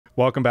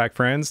Welcome back,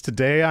 friends.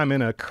 Today I'm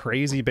in a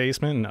crazy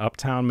basement in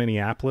uptown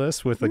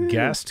Minneapolis with a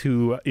guest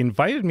who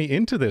invited me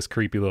into this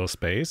creepy little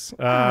space,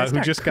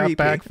 who just got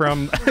back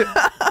from...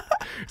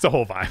 It's a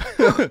whole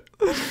vibe.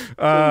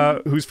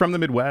 Who's from the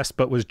Midwest,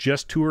 but was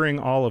just touring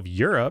all of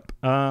Europe,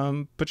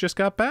 but just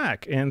got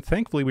back. And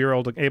thankfully, we were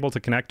able to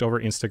connect over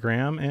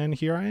Instagram, and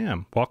here I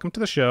am. Welcome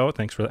to the show.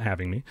 Thanks for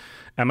having me.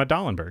 Emma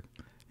Dalenberg.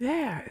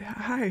 Yeah.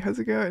 Hi. How's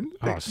it going?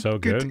 Oh, so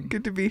good.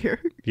 Good to be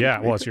here. Yeah.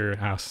 Well, it's your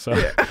house. So.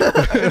 Yeah.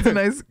 It's a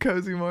nice,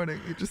 cozy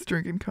morning. You're just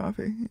drinking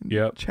coffee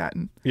and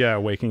chatting. Yeah.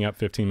 Waking up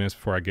 15 minutes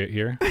before I get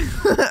here.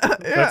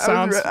 Yeah.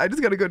 I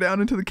just got to go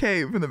down into the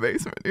cave in the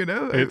basement, you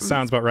know? It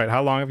sounds about right.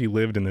 How long have you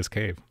lived in this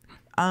cave?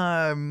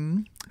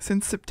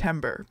 Since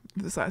September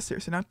of this last year.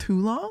 So not too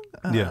long.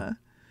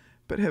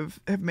 But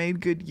have made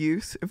good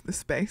use of the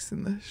space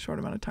in the short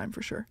amount of time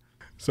for sure.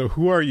 So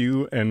who are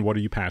you and what are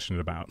you passionate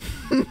about?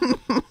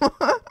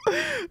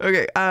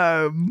 Okay.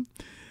 I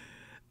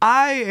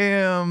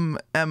am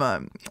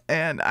Emma,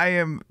 and I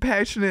am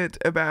passionate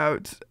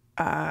about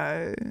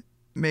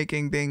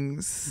making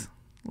things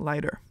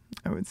lighter,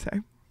 I would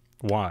say.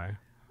 Why?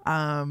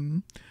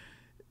 You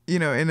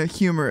know, in a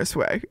humorous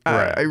way.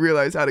 Right. I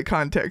realize out of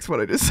context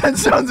what I just said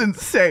sounds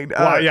insane.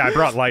 Well, yeah, I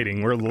brought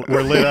lighting. We're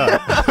lit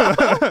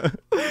up.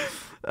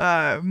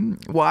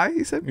 Why,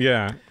 you said?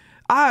 Yeah.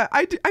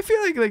 I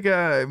feel like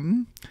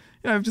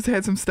you know, I've just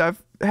had some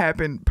stuff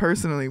happen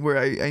personally where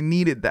I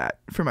needed that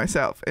for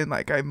myself, and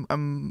like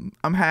I'm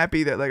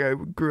happy that like I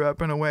grew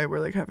up in a way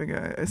where like having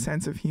a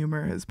sense of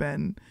humor has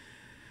been,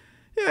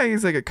 yeah,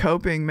 it's like a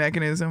coping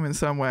mechanism in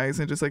some ways,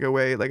 and just like a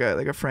way, like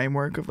a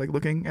framework of like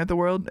looking at the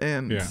world,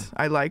 and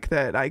I like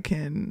that I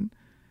can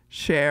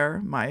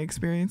share my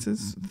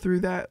experiences through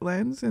that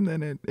lens, and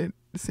then it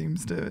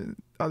seems to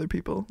other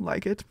people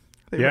like it.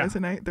 They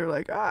resonate. They're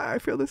like, I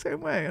feel the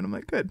same way. And I'm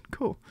like, good,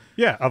 cool.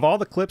 Yeah. Of all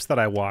the clips that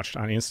I watched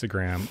on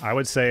Instagram, I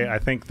would say I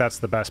think that's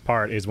the best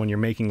part is when you're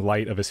making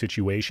light of a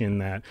situation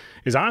that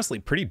is honestly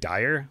pretty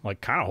dire,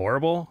 like kind of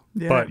horrible,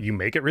 but you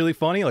make it really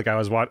funny. Like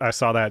I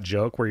saw that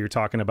joke where you're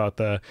talking about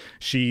the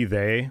she,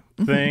 they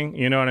thing,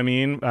 you know what I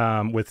mean?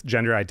 With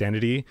gender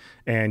identity,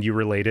 and you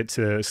relate it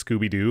to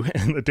Scooby-Doo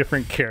and the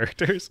different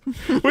characters,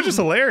 which is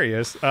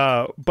hilarious.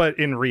 But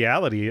in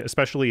reality,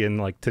 especially in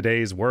like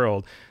today's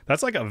world,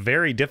 that's like a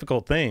very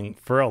difficult thing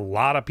for a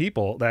lot of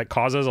people that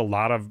causes a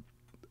lot of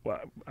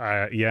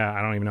I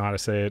don't even know how to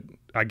say it.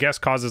 I guess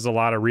causes a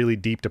lot of really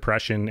deep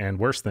depression and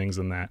worse things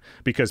than that,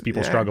 because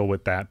people struggle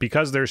with that,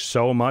 because there's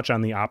so much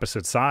on the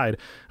opposite side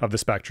of the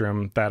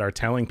spectrum that are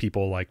telling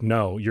people like,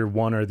 no, you're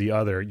one or the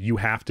other. You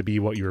have to be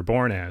what you were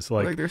born as.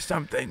 Like there's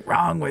something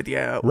wrong with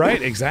you.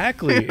 Right.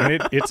 Exactly.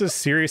 And it's a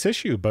serious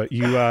issue, but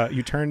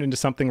you turned into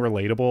something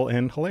relatable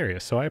and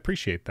hilarious. So I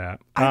appreciate that.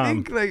 I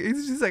think like,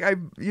 it's just like,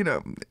 you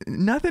know,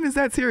 nothing is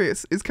that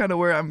serious is kind of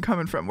where I'm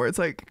coming from, where it's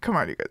like, come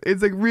on, you guys.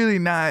 It's like really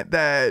not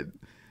that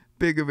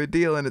big of a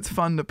deal, and it's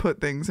fun to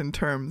put things in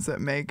terms that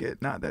make it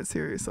not that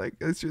serious. Like,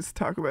 let's just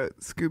talk about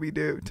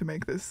Scooby-Doo to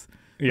make this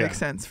make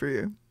sense for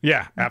you.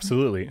 Yeah,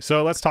 absolutely.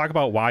 So let's talk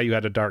about why you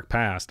had a dark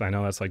past. I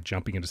know that's like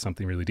jumping into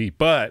something really deep,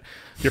 but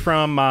you're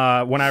from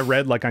when I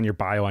read like on your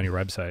bio on your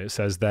website, it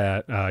says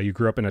that you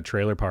grew up in a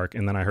trailer park,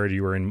 and then I heard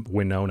you were in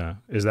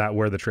Winona. Is that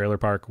where the trailer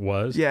park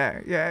was?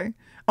 Yeah.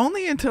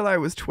 Only until I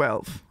was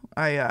 12.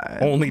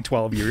 Only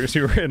 12 years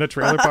you were in a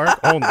trailer park?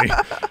 Only.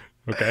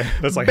 Okay,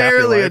 that's like barely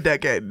half your life. A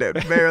decade,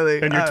 dude.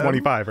 Barely. And you're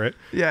 25, right?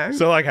 Yeah.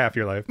 So like half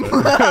your life.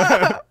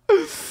 But.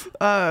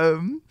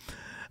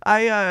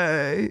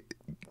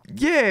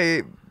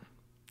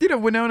 You know,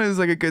 Winona is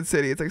like a good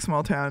city. It's like a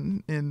small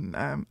town in.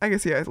 I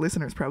guess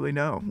listeners probably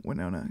know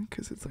Winona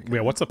because it's like. Yeah,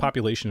 what's the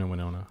population in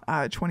Winona?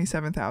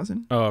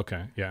 27,000. Oh,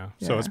 okay, yeah.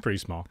 So it's pretty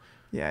small.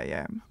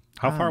 Yeah.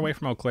 How far away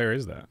from Eau Claire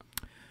is that?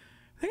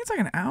 I think it's like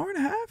an hour and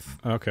a half.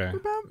 Okay.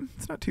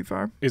 It's not too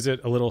far. Is it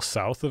a little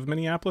south of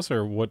Minneapolis,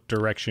 or what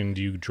direction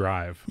do you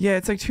drive? Yeah,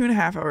 it's like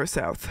 2.5 hours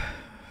south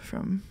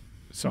from.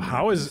 So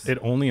how is it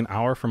only an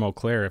hour from Eau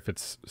Claire if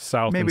it's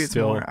south? Maybe and it's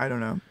still... more. I don't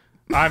know.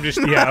 I'm just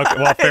okay.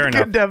 Well, fair enough.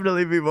 It could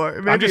definitely be more.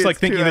 Maybe I'm just like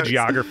thinking the hours.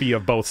 geography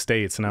of both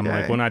states, and I'm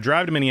like, when I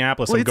drive to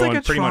Minneapolis, I'm going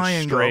like pretty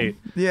much straight.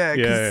 Yeah,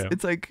 because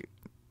it's like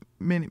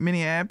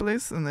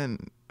Minneapolis and then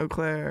Eau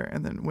Claire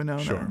and then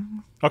Winona. Sure.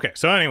 Okay,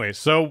 so anyways,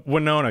 so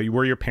Winona,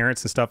 were your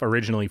parents and stuff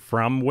originally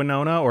from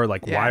Winona, or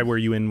like why were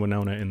you in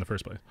Winona in the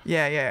first place?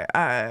 Yeah.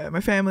 My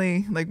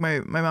family, like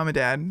my mom and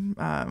dad,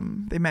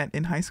 they met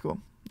in high school.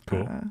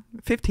 Cool.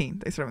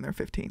 15. They started when they were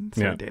 15.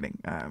 Started dating.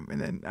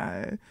 And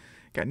then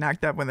got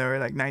knocked up when they were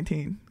like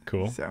 19.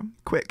 Cool. So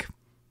quick.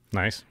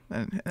 Nice.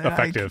 And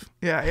effective.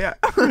 Yeah.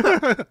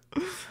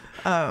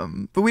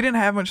 But we didn't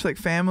have much like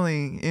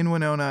family in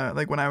Winona.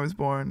 Like when I was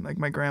born, like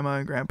my grandma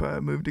and grandpa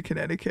moved to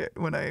Connecticut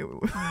when I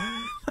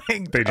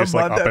like they just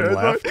like up and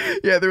left.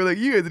 Yeah, they were like,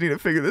 you guys need to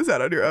figure this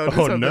out on your own.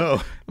 Oh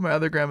no. My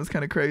other grandma's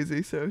kind of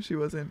crazy, so she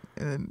wasn't,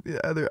 and then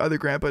the other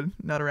grandpa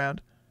not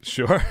around.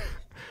 Sure.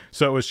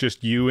 So it was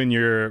just you and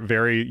your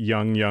very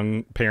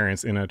young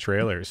parents in a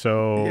trailer.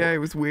 So yeah, it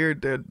was weird,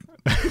 dude.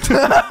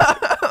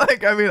 Like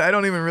Like, I mean, I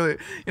don't even really,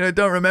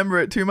 don't remember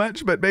it too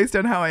much, but based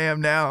on how I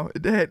am now,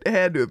 it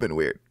had to have been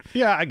weird.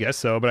 Yeah, I guess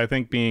so. But I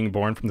think being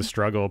born from the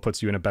struggle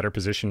puts you in a better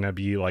position to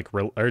be like,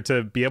 or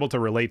to be able to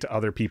relate to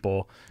other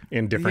people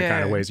in different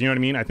kind of ways. You know what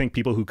I mean? I think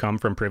people who come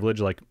from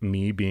privilege, like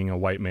me being a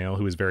white male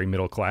who is very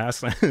middle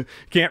class,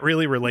 can't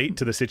really relate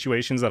to the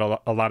situations that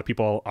a lot of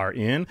people are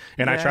in.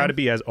 And I try to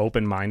be as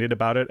open-minded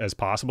about it as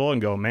possible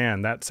and go,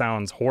 man, that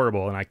sounds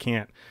horrible. And I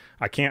can't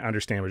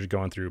understand what you're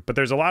going through. But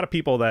there's a lot of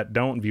people that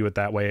don't view it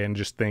that way and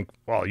just think,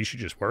 well, you should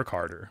just work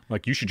harder.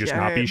 Like, you should just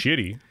not be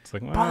shitty. It's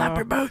like, well, pull up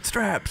your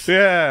bootstraps.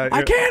 Yeah.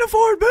 I can't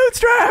afford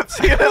bootstraps.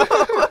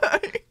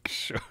 Like,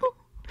 sure.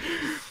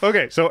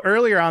 Okay, so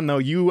earlier on, though,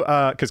 you,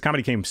 because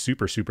comedy came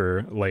super,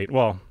 super late.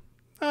 Well,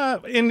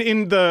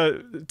 in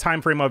the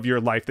time frame of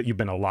your life that you've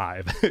been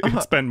alive,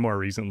 it's been more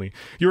recently.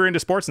 You were into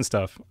sports and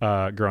stuff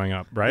growing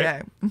up, right?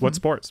 Yeah. What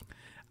sports?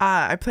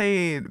 I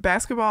played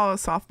basketball,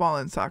 softball,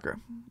 and soccer.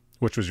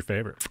 Which was your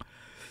favorite?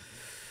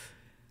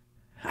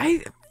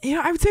 I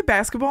would say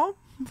basketball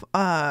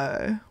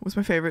was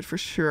my favorite for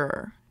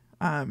sure.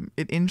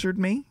 It injured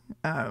me,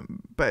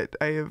 but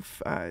I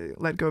have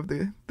let go of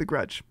the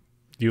grudge.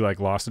 You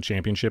like lost a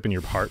championship and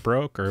your heart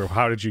broke, or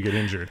how did you get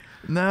injured?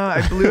 No,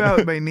 I blew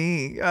out my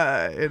knee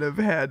and I've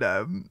had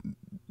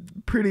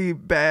pretty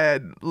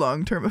bad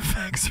long-term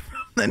effects from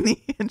the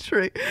knee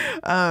injury.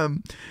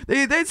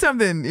 They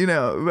something,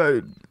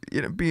 about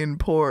being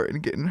poor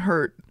and getting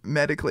hurt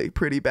medically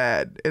pretty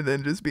bad, and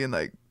then just being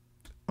like,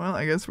 well,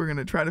 I guess we're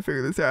gonna try to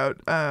figure this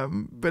out.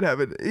 But have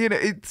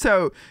it,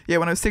 so yeah,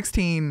 when I was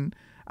 16,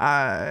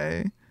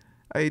 I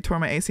tore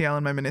my ACL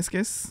and my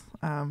meniscus.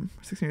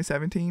 16 or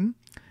 17.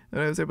 And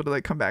I was able to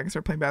like come back and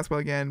start playing basketball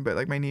again, but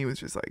like my knee was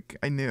just like,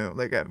 I knew,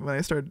 like when I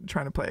started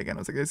trying to play again, I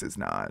was like,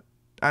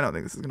 I don't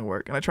think this is gonna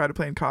work. And I tried to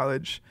play in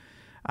college,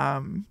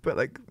 but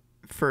like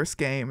first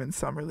game in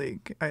summer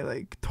league, I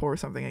like tore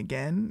something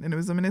again, and it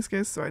was a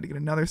meniscus, so I had to get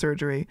another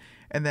surgery.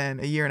 And then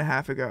a year and a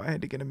half ago, I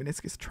had to get a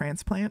meniscus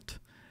transplant.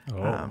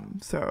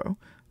 So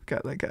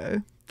got like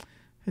I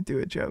do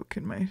a joke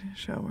in my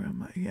show where I'm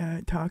like, yeah,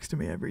 it talks to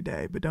me every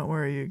day, but don't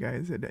worry, you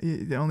guys,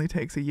 it only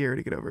takes a year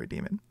to get over a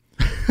demon.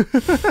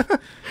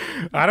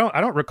 I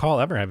don't recall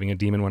ever having a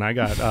demon when I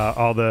got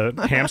all the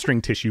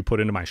hamstring tissue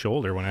put into my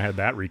shoulder when I had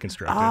that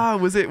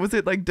reconstructed. Was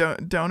it like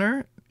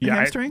donor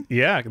hamstring?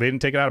 Yeah, they didn't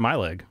take it out of my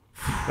leg.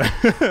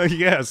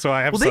 Yeah, so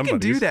I have. Well, they can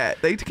do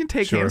that. They can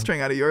take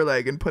hamstring out of your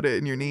leg and put it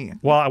in your knee.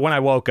 Well, when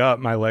I woke up,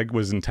 my leg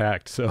was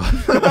intact. So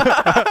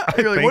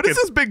you're like, what is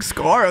this big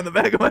scar on the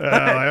back of my leg?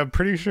 I'm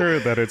pretty sure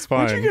that it's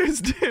fine. What'd you guys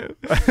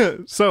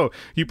do? So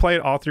you played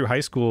all through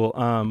high school.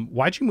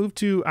 Why'd you move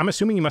to? I'm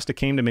assuming you must have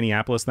came to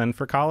Minneapolis then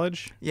for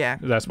college. Yeah,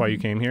 that's why you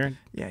came here.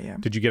 Yeah.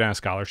 Did you get on a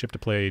scholarship to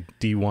play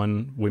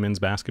D1 women's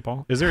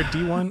basketball? Is there a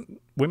D1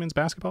 women's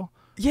basketball?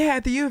 Yeah,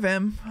 at the U of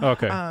M.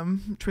 Okay.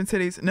 Twin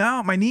Cities.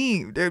 No, my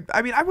knee. Dude,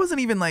 I mean, I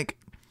wasn't even like.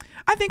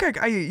 I think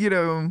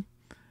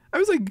I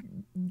was like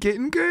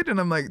getting good, and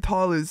I'm like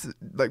tall as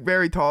like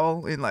very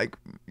tall, and like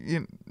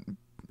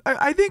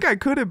I think I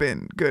could have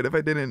been good if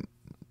I didn't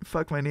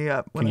fuck my knee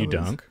up. Can you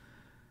dunk?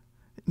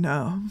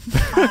 No.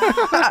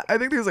 I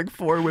think there's like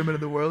 4 women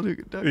in the world who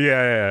can dunk.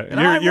 Yeah.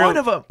 And you're one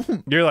of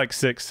them. You're like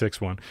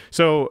 6'1".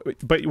 So,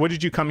 but what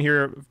did you come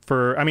here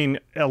for? I mean,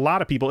 a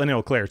lot of people in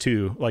Eau Claire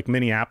too, like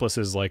Minneapolis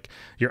is like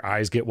your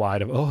eyes get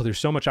wide of, oh, there's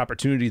so much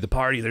opportunity, the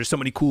party, there's so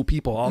many cool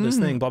people, all this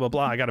thing, blah, blah,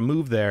 blah. I got to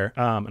move there.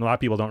 And a lot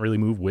of people don't really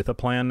move with a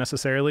plan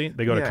necessarily.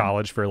 They go to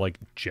college for like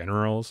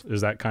generals.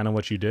 Is that kind of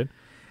what you did?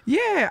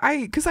 Yeah,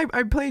 because I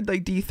played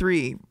like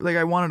D3, like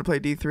I wanted to play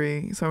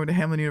D3, so I went to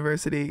Hamlin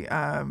University,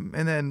 and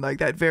then like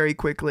that very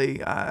quickly,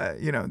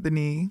 the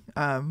knee,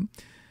 I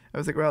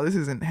was like, well, this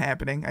isn't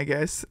happening, I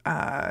guess,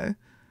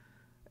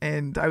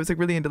 and I was like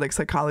really into like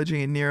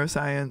psychology and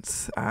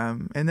neuroscience,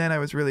 and then I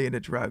was really into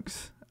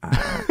drugs,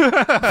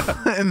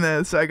 and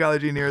the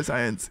psychology and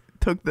neuroscience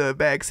took the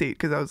back seat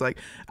because I was like,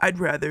 I'd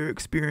rather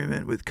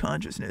experiment with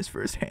consciousness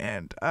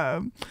firsthand.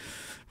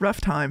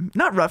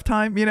 Not rough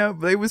time,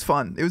 but it was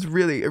fun. It was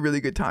really a really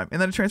good time.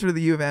 And then I transferred to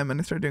the U of M and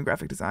I started doing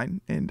graphic design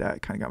and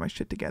kind of got my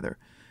shit together.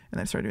 And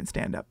then I started doing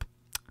stand up.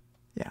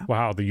 Yeah.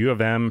 Wow. The U of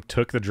M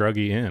took the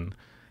druggie in.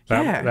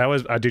 That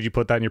was. Did you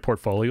put that in your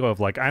portfolio of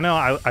like, I know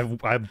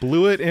I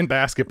blew it in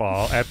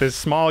basketball at this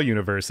small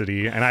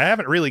university and I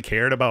haven't really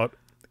cared about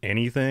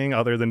anything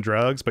other than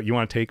drugs, but you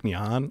want to take me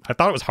on? I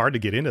thought it was hard to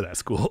get into that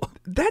school.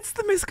 That's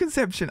the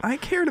misconception. I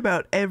cared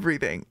about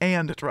everything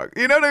and drugs.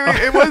 You know what I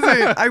mean? It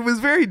wasn't, I was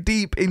very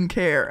deep in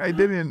care.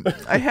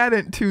 I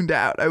hadn't tuned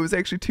out. I was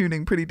actually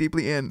tuning pretty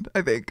deeply in,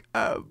 I think.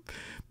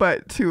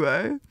 But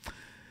to,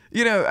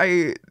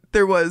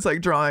 there was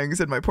like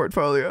drawings in my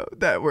portfolio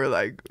that were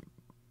like,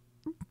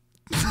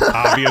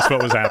 obvious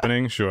what was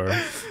happening. Sure.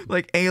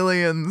 Like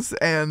aliens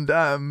and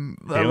aliens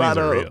a lot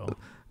of real.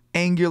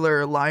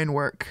 Angular line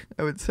work,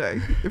 I would say,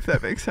 if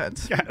that makes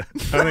sense. Yeah,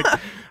 I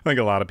think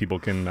a lot of people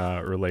can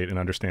relate and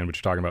understand what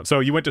you're talking about.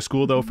 So you went to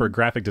school though for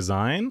graphic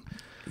design.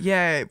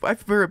 Yeah,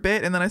 for a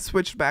bit, and then I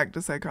switched back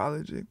to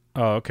psychology.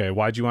 Oh, okay.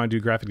 Why'd you want to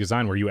do graphic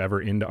design? Were you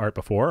ever into art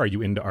before? Are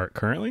you into art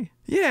currently?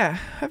 Yeah,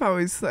 I've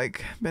always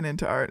like been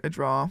into art. I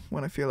draw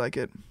when I feel like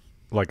it.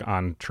 Like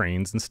on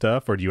trains and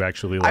stuff, or do you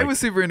actually like... I was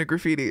super into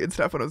graffiti and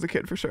stuff when I was a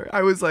kid, for sure.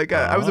 I was like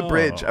I was a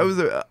bridge. I was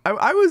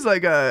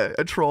like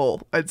a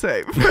troll, I'd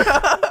say.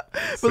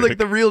 But like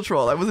the real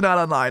troll. I was not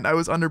online. I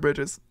was under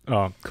bridges.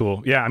 Oh,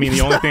 cool. Yeah, I mean,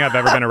 the only thing I've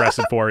ever been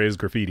arrested for is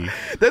graffiti.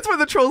 That's why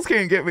the trolls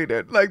can't get me,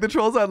 dude. Like the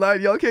trolls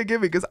online, y'all can't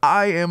get me because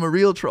I am a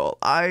real troll.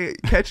 I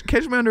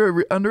catch me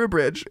under a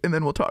bridge, and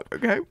then we'll talk.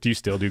 Okay. Do you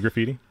still do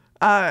graffiti?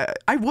 I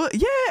would.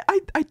 Yeah,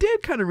 I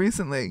did kind of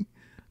recently,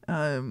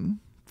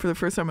 for the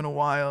first time in a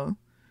while.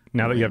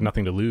 Now that you have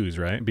nothing to lose,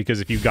 right?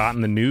 Because if you got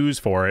in the news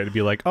for it, it'd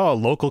be like, oh,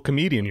 local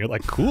comedian. You're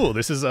like, cool,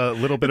 this is a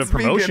little bit of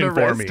promotion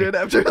for me.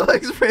 After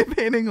like spray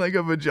painting like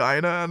a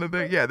vagina on a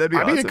thing. Yeah, that'd be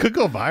awesome. I mean, it could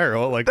go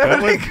viral. Like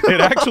it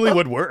actually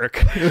would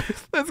work.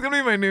 That's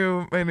gonna be my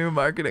new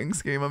marketing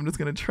scheme. I'm just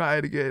gonna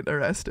try to get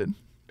arrested.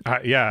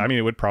 Yeah, I mean,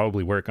 it would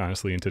probably work,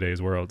 honestly, in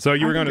today's world. So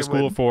you were going to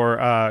school for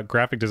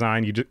graphic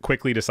design. You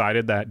quickly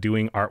decided that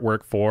doing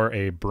artwork for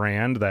a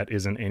brand that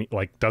isn't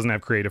doesn't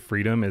have creative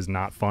freedom is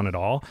not fun at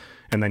all.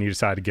 And then you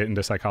decided to get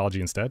into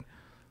psychology instead?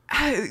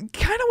 Kind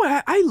of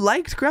what I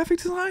liked graphic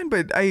design,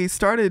 but I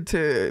started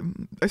to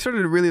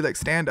really like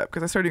stand up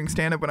because I started doing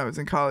stand up when I was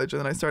in college,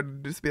 and then I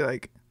started to just be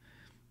like,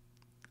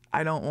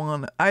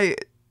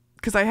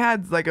 because I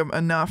had like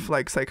enough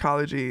like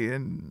psychology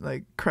and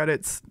like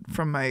credits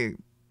from my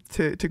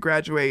to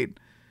graduate,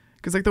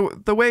 because like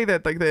the way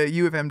that like the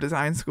U of M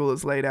design school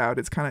is laid out,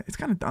 it's kind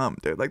of dumb,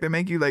 dude. Like they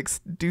make you like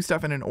do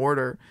stuff in an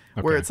order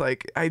where it's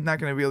like I'm not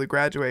gonna be able to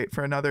graduate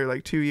for another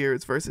like 2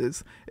 years,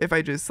 versus if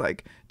I just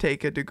like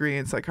take a degree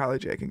in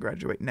psychology, I can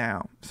graduate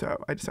now.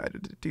 So I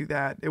decided to do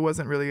that. It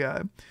wasn't really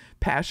a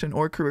passion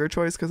or career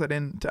choice because I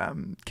didn't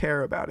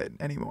care about it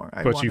anymore.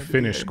 But you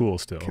finished school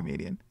still.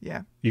 Comedian,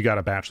 yeah. You got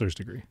a bachelor's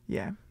degree.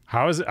 Yeah.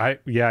 How is it? I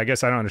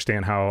guess I don't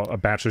understand how a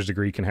bachelor's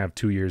degree can have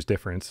 2 years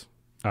difference.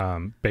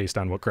 Based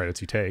on what credits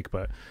you take,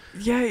 but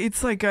yeah,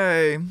 it's like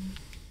just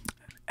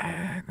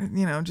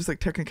like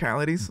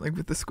technicalities, like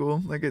with the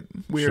school, like it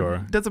weird.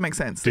 Sure. Doesn't make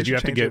sense. Did you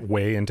have to get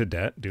way into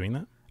debt doing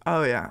that?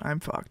 Oh yeah, I'm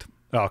fucked.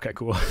 Oh, okay,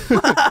 cool.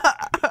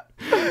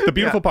 The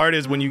beautiful part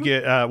is when you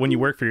get when you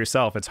work for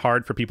yourself, it's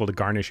hard for people to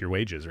garnish your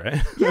wages,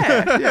 right?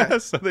 Yeah.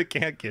 So they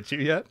can't get you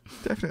yet.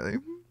 Definitely.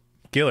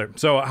 Killer.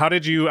 So how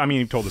did you? I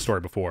mean, you've told the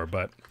story before,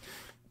 but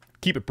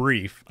keep it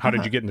brief. How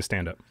did you get into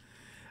stand up?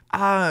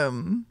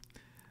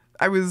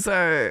 I was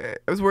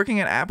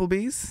working at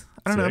Applebees.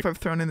 I don't know if I've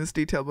thrown in this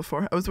detail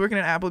before. I was working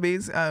at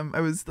Applebees.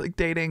 I was like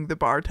dating the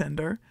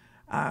bartender,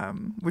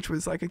 which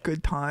was like a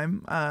good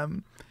time.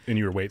 And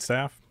you were wait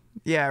staff?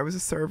 Yeah, I was a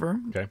server.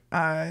 Okay.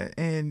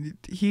 And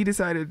he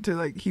decided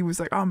to he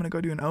was like, oh, I'm going to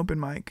go do an open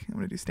mic. I'm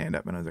going to do stand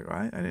up. And I was like,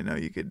 what? I didn't know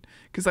you could.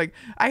 Because like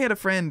I had a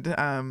friend,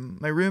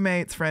 my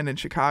roommate's friend in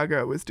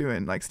Chicago was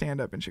doing like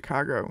stand up in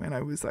Chicago. And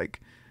I was like,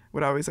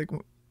 would always like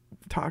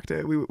talk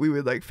to, we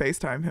would like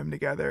FaceTime him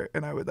together,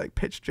 and I would like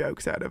pitch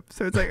jokes at him.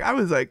 So it's like I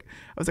was like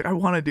I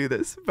want to do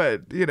this,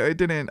 but I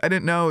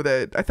didn't know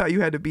that. I thought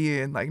you had to be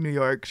in like New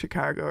York,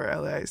 Chicago, or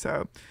LA.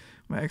 So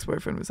my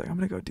ex-boyfriend was like, I'm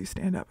gonna go do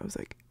stand-up. I was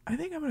like, I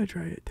think I'm gonna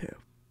try it too.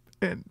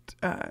 And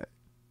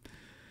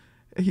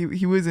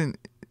he wasn't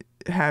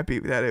happy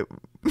that it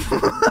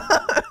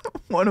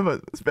one of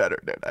us was better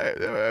than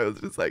I was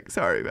just like,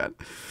 sorry, man.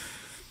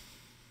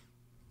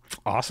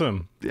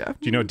 Awesome. Yeah.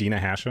 Do you know Dina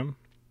Hashem?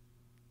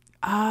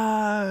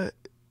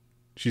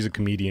 She's a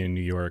comedian in New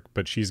York,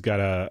 but she's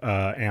got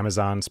a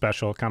Amazon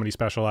comedy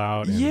special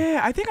out. Yeah,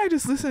 I think I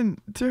just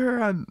listened to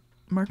her on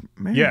Mark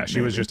Maron. Yeah,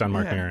 she was just on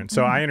Mark Maron.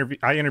 So I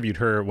interviewed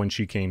her when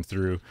she came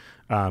through,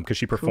 because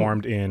she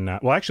performed in.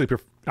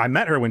 I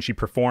met her when she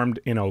performed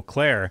in Eau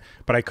Claire,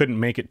 but I couldn't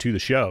make it to the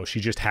show. She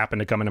just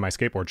happened to come into my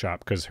skateboard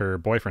shop because her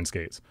boyfriend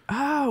skates.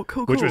 Oh,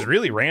 cool. Which was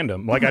really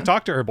random. Like I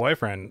talked to her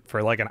boyfriend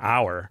for like an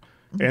hour,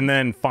 and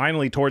then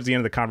finally towards the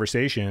end of the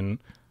conversation,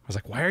 I was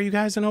like, why are you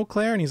guys in Eau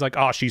Claire? And he's like,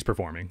 oh, she's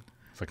performing.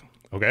 It's like,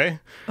 okay.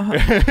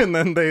 And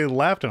then they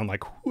left, and I'm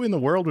like, who in the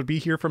world would be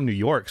here from New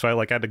York? So I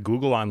like had to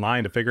Google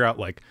online to figure out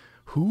like,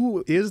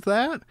 who is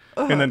that?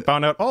 And then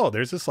found out, oh,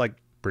 there's this like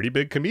pretty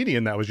big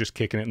comedian that was just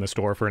kicking it in the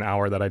store for an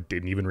hour that I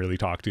didn't even really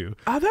talk to.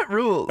 Oh, that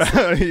rules.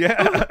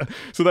 Yeah.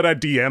 So then I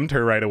DM'd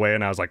her right away,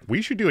 and I was like,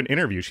 we should do an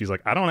interview. She's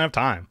like, I don't have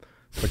time.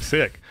 Like,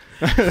 sick.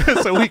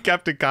 So we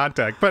kept in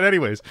contact. But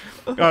anyways,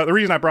 the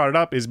reason I brought it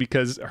up is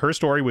because her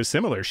story was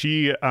similar.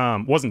 She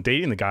wasn't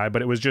dating the guy,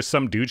 but it was just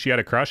some dude she had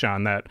a crush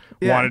on that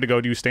wanted to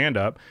go do stand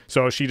up.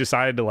 So she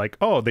decided to like,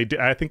 oh,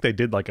 I think they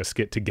did like a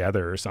skit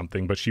together or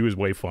something, but she was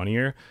way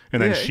funnier.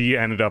 And then she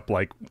ended up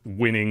like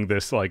winning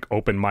this like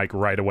open mic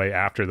right away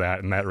after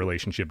that, and that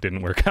relationship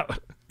didn't work out.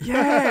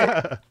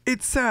 Yeah.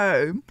 It's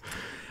I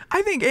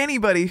think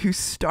anybody who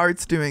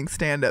starts doing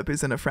stand up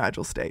is in a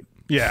fragile state.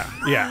 Yeah,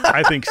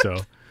 I think so.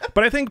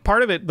 But I think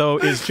part of it, though,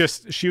 is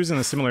just she was in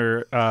a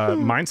similar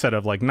mindset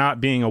of like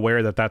not being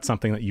aware that that's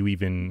something that you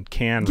even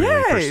can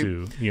really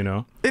pursue, you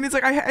know? And it's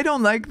like, I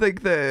don't like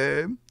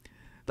the,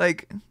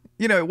 like,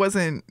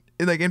 it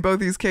like in both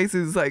these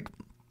cases, like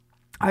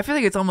I feel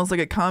like it's almost like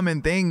a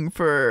common thing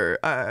for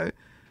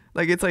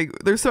like it's like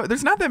there's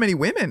not that many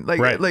women like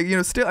right. like, you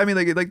know, still I mean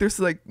like there's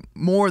like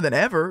more than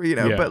ever, you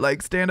know, yeah. but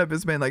like stand up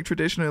has been like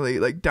traditionally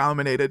like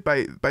dominated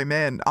by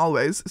men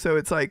always, so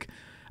it's like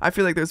I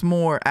feel like there's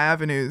more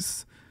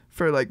avenues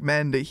for like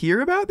men to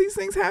hear about these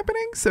things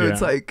happening, so yeah.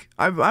 it's like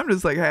I'm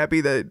just like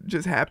happy that it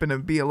just happened to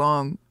be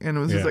along and it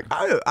was just yeah.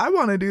 like I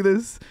want to do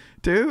this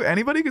too.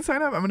 Anybody can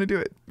sign up. I'm gonna do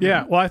it.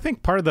 Yeah, well, I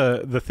think part of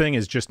the thing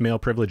is just male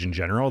privilege in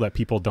general that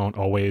people don't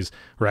always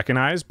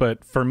recognize.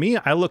 But for me,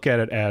 I look at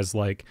it as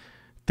like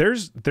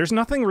there's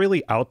nothing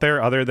really out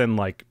there other than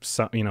like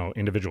some, you know,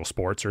 individual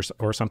sports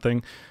or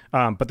something.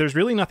 But there's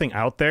really nothing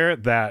out there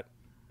that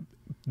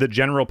the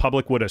general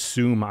public would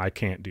assume I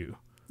can't do.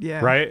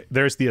 Yeah. Right.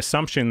 There's the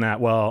assumption that,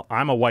 well,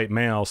 I'm a white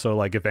male, so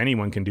like if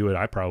anyone can do it,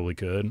 I probably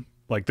could.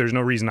 Like, there's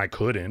no reason I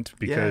couldn't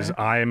because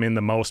I am in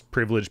the most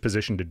privileged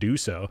position to do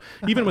so.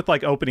 Even with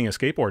like opening a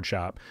skateboard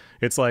shop,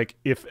 it's like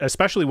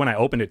especially when I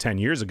opened it 10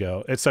 years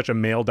ago, it's such a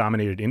male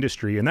dominated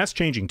industry, and that's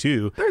changing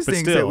too. There's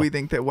things that we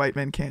think that white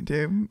men can't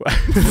do.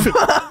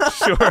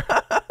 Sure.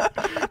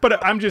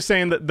 But I'm just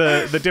saying that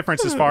the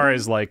difference as far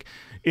as like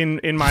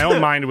in my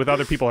own mind with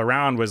other people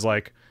around was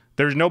like,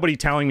 there's nobody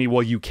telling me,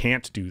 well, you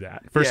can't do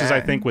that. Versus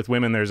I think with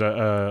women, there's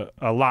a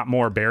lot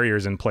more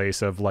barriers in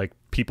place of like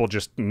people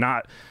just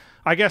not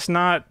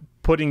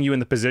putting you in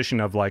the position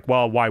of like,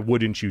 well, why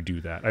wouldn't you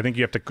do that? I think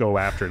you have to go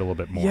after it a little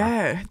bit more.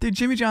 Yeah. Dude,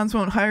 Jimmy John's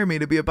won't hire me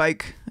to be a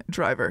bike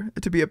driver,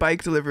 to be a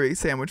bike delivery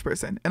sandwich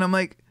person. And I'm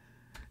like,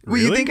 well,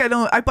 really? You think I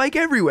don't? I bike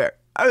everywhere.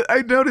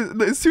 I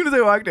noticed as soon as I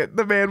walked in,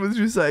 the man was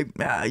just like,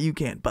 you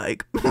can't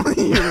bike.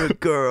 You're a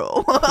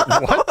girl.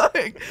 What?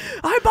 Like,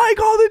 I bike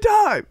all the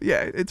time.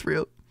 Yeah, it's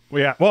real.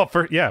 Well, yeah, well,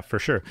 for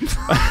sure.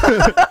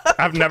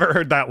 I've never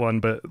heard that one,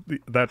 but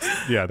that's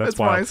wild.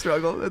 My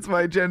struggle. That's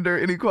my gender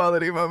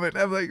inequality moment.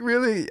 I'm like,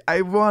 really,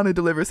 I want to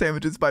deliver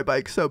sandwiches by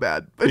bike so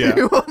bad, but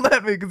you won't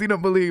let me because you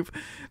don't believe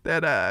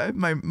that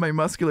my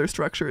muscular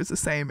structure is the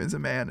same as a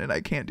man, and I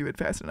can't do it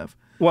fast enough.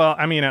 Well,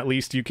 I mean, at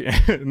least you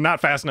can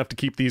not fast enough to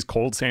keep these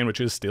cold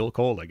sandwiches still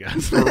cold, I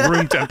guess, or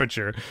room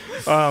temperature.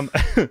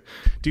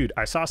 Dude,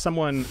 I saw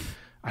someone.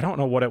 I don't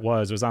know what it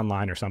was. It was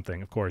online or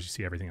something. Of course, you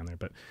see everything on there.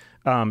 But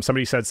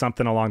somebody said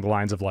something along the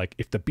lines of like,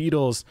 if the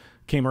Beatles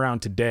came around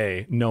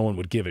today, no one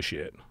would give a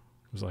shit. I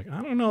was like,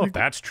 I don't know if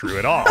that's true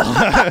at all.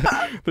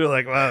 They're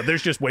like, well,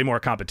 there's just way more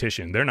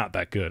competition. They're not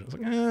that good. I was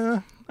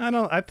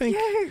like,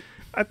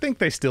 I think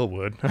they still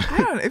would. I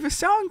don't know. If a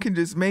song can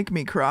just make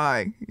me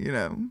cry, you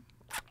know,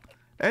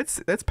 that's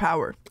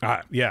power.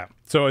 Yeah.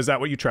 So is that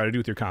what you try to do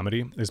with your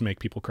comedy? Is make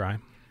people cry?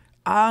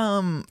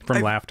 From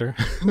laughter?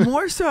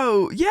 More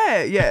so,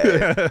 yeah.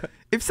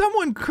 If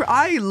someone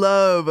I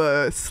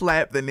love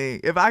slap the knee.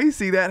 If I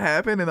see that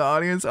happen in the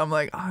audience, I'm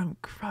like, I'm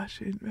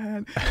crushing,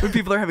 man. When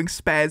people are having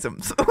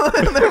spasms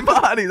in their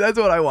body, that's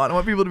what I want. I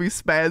want people to be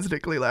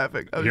spastically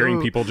laughing.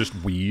 Hearing people just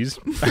wheeze.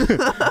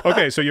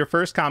 Okay, so your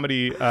first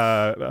comedy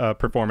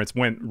performance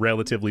went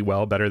relatively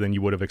well, better than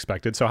you would have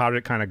expected. So how did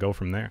it kind of go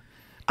from there?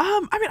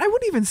 I mean, I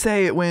wouldn't even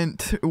say it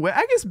went well.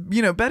 I guess,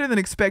 you know, better than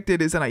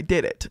expected is, and I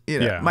did it. You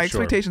know, yeah, my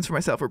expectations for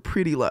myself were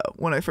pretty low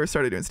when I first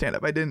started doing stand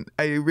up.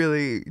 I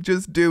really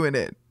just doing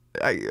it.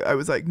 I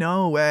was like,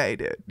 no way,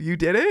 dude, you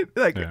did it.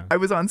 Like I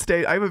was on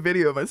stage. I have a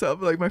video of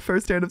myself, like my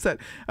first stand up set.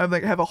 I'm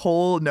like, have a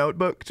whole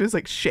notebook just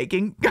like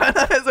shaking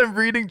as I'm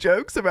reading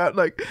jokes about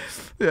like,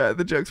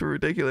 the jokes were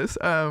ridiculous.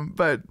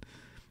 But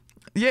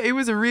yeah, it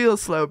was a real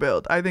slow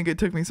build. I think it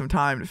took me some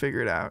time to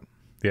figure it out.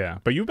 Yeah,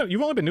 but you've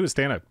only been doing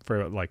stand-up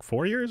for like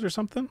 4 years or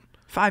something?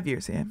 5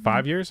 years, yeah.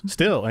 5 years?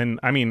 Still, and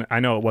I mean, I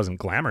know it wasn't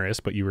glamorous,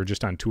 but you were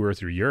just on tour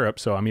through Europe,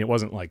 so I mean, it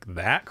wasn't like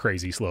that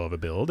crazy slow of a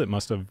build. It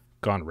must have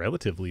gone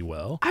relatively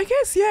well. I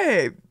guess,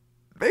 yeah,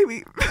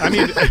 maybe. I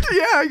mean,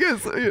 yeah, I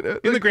guess. You know,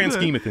 in the grand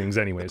scheme of things,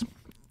 anyways.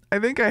 I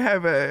think I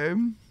have a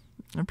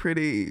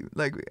pretty,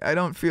 like, I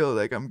don't feel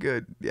like I'm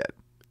good yet.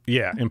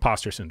 Yeah,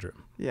 imposter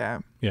syndrome. Yeah.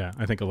 Yeah,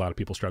 I think a lot of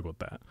people struggle with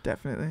that.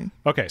 Definitely.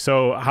 Okay,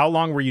 so how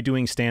long were you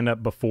doing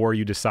stand-up before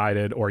you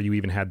decided, or you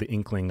even had the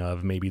inkling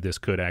of maybe this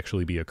could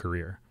actually be a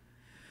career?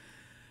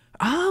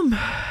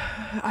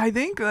 I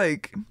think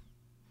like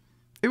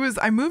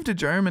I moved to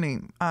Germany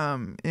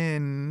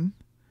in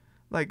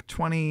like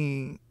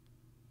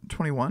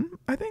 2021,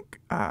 I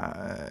think,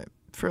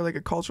 for like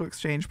a cultural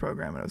exchange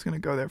program, and I was going to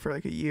go there for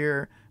like a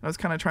year. I was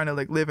kind of trying to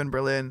like live in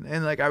Berlin,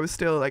 and like I was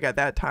still like at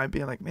that time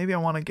being like, maybe I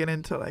want to get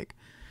into like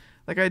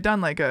I'd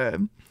done like I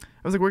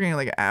was like working in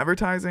like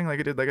advertising, like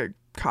I did like a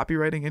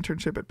copywriting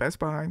internship at Best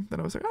Buy. Then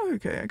I was like, oh,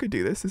 okay, I could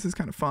do this. This is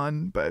kind of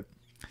fun. But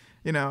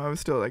you know, I was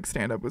still like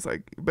stand up was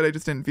like, but I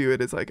just didn't view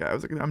it as like, I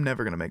was like, I'm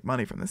never going to make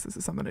money from this. This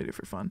is something I do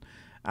for fun.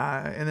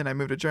 And then I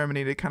moved to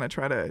Germany to kind of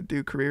try to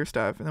do career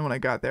stuff. And then when I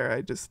got there,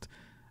 I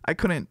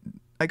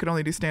could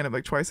only do stand up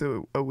like twice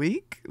a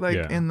week,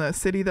 like in the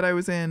city that I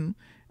was in.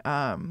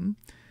 And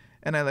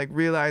I like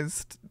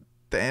realized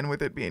then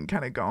with it being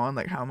kind of gone,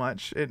 like how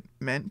much it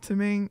meant to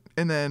me.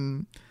 And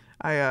then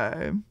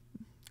I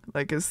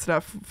like as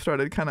stuff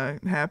started kind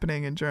of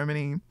happening in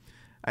Germany,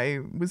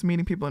 I was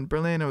meeting people in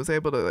Berlin. I was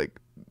able to like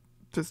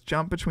just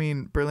jump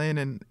between Berlin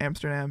and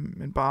Amsterdam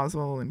and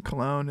Basel and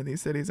Cologne and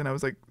these cities, and I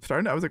was like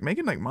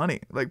making like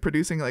money, like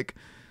producing like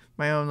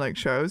my own like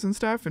shows and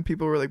stuff, and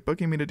people were like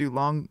booking me to do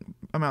long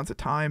amounts of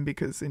time,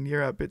 because in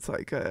Europe it's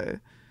like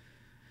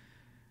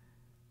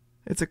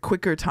it's a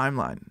quicker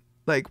timeline.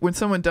 Like when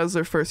someone does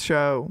their first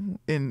show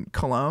in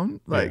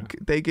Cologne, like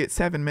they get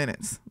 7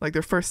 minutes, like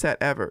their first set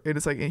ever. It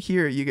is like in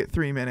here you get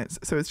 3 minutes.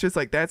 So it's just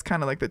like, that's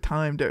kind of like the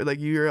time to, like,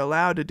 you're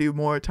allowed to do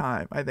more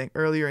time, I think,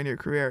 earlier in your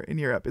career in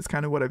Europe is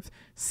kind of what I've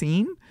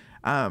seen.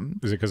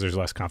 Is it because there's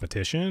less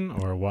competition,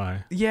 or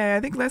why? Yeah,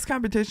 I think less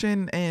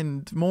competition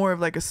and more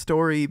of like a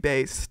story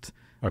based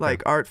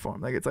like art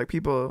form. Like it's like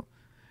people,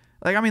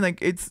 like, I mean, like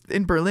it's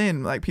in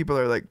Berlin, like people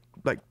are like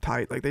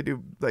tight, like they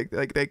do like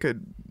they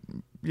could,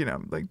 you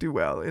know, like do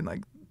well in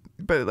like,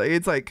 but like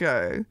it's like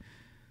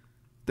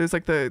there's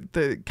like the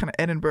kind of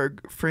Edinburgh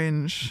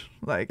fringe,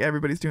 like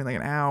everybody's doing like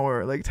an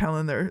hour, like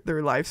telling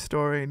their life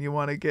story, and you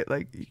want to get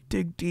like, you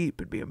dig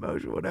deep and be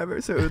emotional,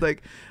 whatever. So it was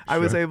like I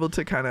was able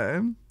to kind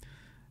of,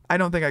 I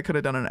don't think I could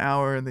have done an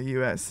hour in the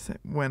US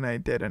when I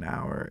did an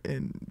hour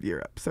in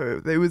Europe.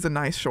 So it was a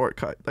nice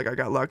shortcut. Like I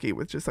got lucky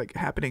with just like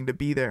happening to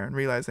be there and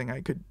realizing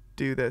I could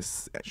do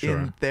this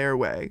in their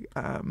way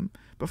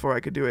before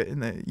I could do it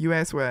in the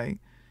US way.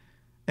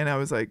 And I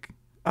was like,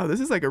 oh, this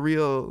is like a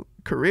real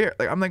career.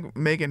 Like I'm like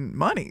making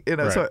money, you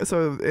know.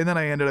 So and then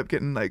I ended up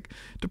getting like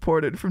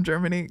deported from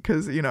Germany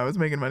because, you know, I was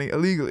making money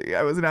illegally.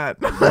 I was not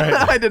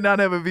I did not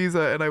have a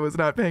visa, and I was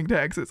not paying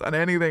taxes on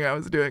anything I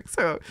was doing.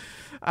 So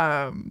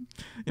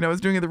you know, I was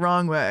doing it the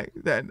wrong way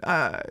then.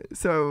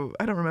 So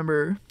I don't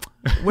remember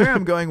where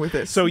I'm going with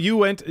this. So you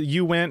went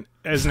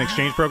as an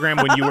exchange program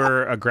when you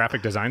were a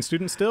graphic design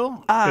student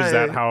still? Is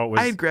that how it was?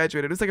 I had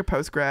graduated. It was like a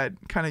post-grad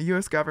kind of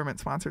US government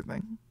sponsored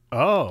thing.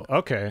 Oh,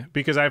 okay.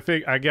 Because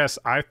I guess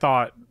I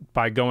thought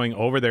by going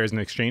over there as an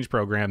exchange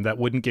program, that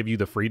wouldn't give you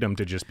the freedom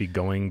to just be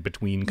going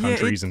between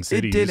countries and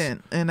cities. It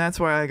didn't, and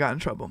that's why I got in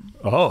trouble.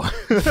 Oh.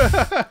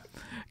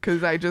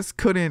 Because I just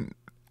couldn't.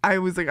 I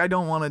was like, I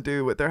don't want to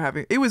do what they're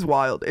having. It was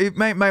wild.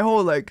 My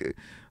whole like,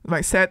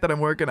 my set that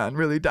I'm working on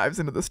really dives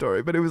into the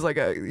story, but it was like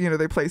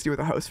they placed you with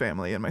a host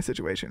family, and my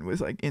situation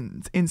was like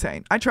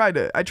insane. I tried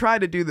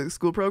to do the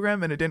school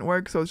program, and it didn't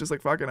work, so I was just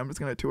like, fuck it, I'm just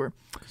gonna tour.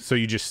 So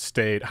you just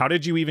stayed. How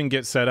did you even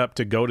get set up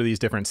to go to these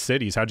different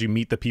cities? How'd you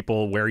meet the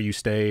people where you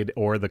stayed,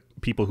 or the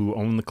people who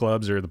own the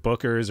clubs, or the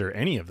bookers, or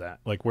any of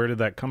that? Like, where did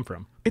that come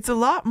from? It's a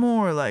lot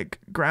more like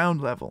ground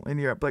level in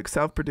Europe, like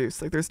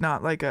self-produced. Like there's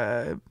not like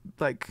a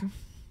like,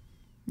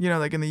 you know,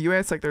 like in the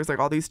US, like there's like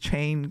all these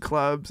chain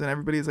clubs and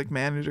everybody's like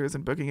managers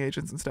and booking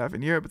agents and stuff.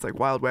 In Europe, it's like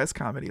Wild West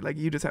comedy. Like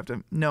you just have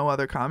to know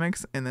other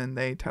comics, and then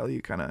they tell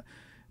you kind of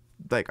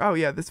like, oh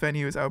yeah, this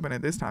venue is open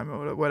at this time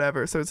or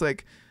whatever. So it's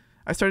like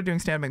I started doing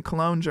stand-up in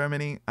Cologne,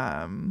 Germany,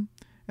 and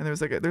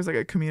there's like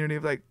a community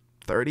of like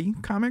 30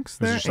 comics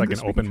there. Is it just like an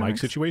open mic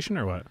situation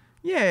or what?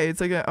 Yeah, it's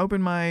like an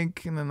open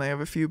mic, and then they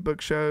have a few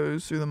book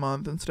shows through the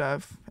month and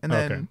stuff. And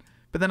then,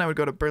 but then I would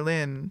go to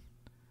Berlin,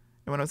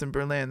 and when I was in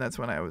Berlin, that's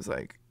when I was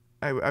like,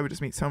 I would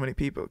just meet so many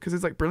people, because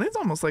it's like Berlin's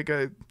almost like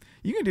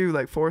you can do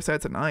like 4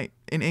 sets a night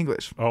in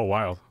English. Oh,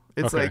 wild.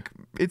 It's like,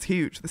 it's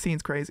huge. The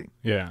scene's crazy.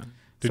 Yeah.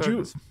 Did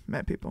you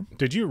met people?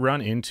 Did you run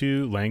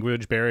into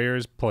language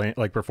barriers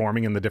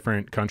performing in the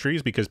different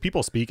countries? Because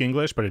people speak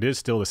English, but it is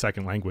still the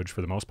second language for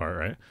the most part,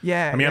 right?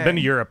 Yeah. I mean, I've been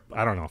to Europe,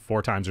 I don't know,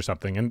 4 times or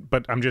something.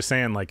 But I'm just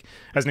saying, like,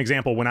 as an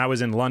example, when I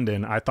was in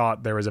London, I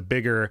thought there was a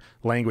bigger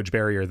language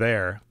barrier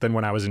there than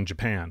when I was in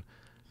Japan.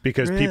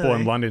 Because people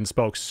in London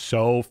spoke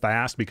so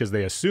fast because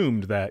they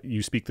assumed that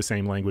you speak the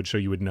same language, so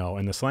you would know.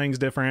 And the slang's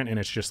different, and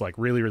it's just like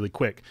really, really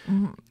quick.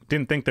 Mm-hmm.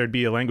 Didn't think there'd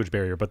be a language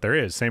barrier, but there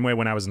is. Same way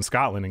when I was in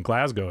Scotland, in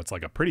Glasgow, it's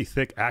like a pretty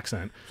thick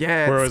accent.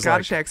 Yeah,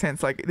 Scottish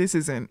accent's like, this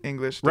isn't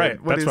English. Dude.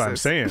 Right, that's what I'm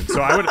saying.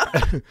 So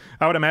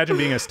I would imagine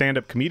being a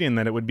stand-up comedian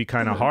that it would be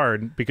kind of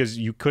hard, because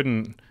you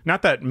couldn't,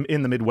 not that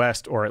in the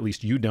Midwest, or at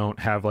least you don't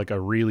have like a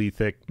really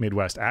thick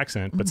Midwest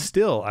accent, but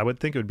still, I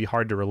would think it would be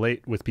hard to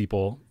relate with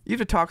people. You have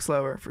to talk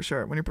slower for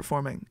sure when you're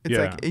performing. It's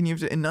like, and you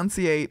have to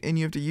enunciate, and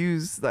you have to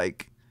use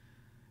like,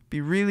 be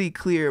really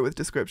clear with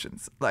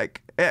descriptions.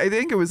 Like I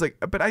think it was like,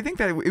 but I think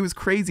that it was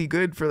crazy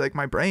good for like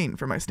my brain,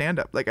 for my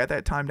stand-up. Like at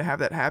that time to have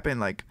that happen,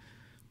 like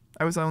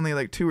I was only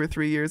like 2 or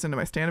 3 years into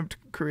my stand-up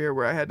career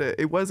where I had to,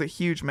 it was a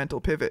huge mental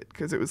pivot,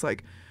 because it was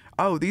like,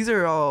 oh, these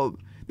are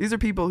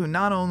people who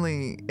not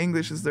only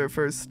English isn't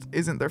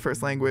their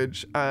first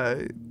language,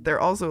 they're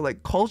also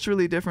like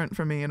culturally different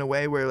from me in a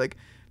way where like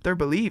their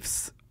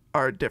beliefs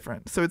are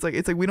different. So it's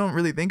like we don't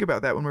really think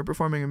about that when we're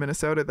performing in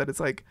Minnesota, that it's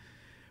like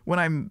when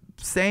I'm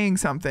saying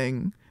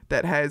something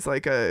that has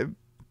like a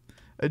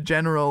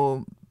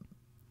general,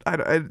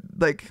 I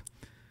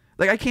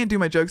can't do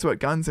my jokes about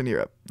guns in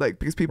Europe, like,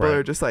 because people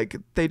are just like,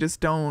 they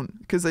just don't,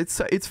 because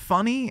it's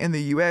funny in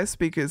the US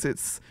because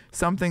it's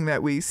something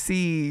that we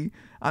see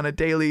on a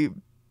daily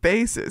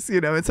basis, you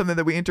know, it's something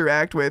that we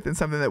interact with and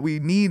something that we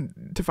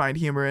need to find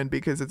humor in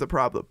because it's a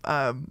problem.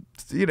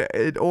 You know,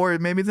 or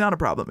maybe it's not a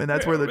problem, and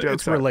that's where the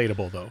jokes are. It's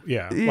relatable though.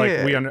 Yeah.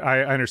 Like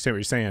I understand what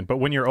you're saying, but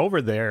when you're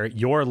over there,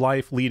 your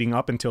life leading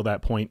up until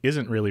that point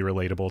isn't really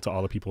relatable to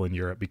all the people in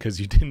Europe because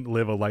you didn't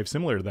live a life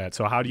similar to that.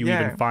 So how do you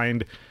even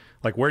find,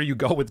 like, where do you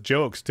go with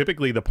jokes?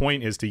 Typically the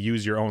point is to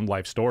use your own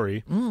life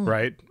story,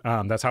 right?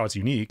 That's how it's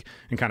unique,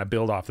 and kind of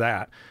build off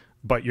that.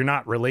 But you're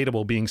not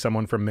relatable being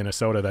someone from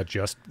Minnesota that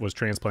just was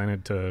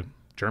transplanted to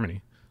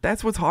Germany.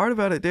 That's what's hard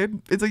about it,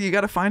 dude. It's like you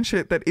got to find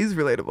shit that is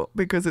relatable,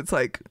 because it's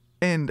like,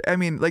 and I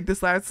mean, like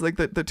this last, like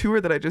the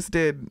tour that I just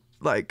did,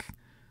 like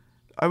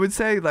I would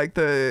say like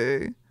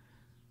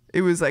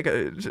it was like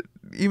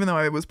even though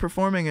I was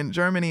performing in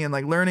Germany and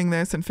like learning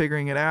this and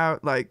figuring it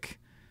out, like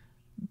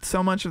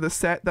so much of the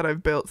set that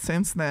I've built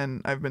since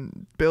then, I've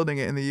been building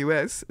it in the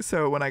US.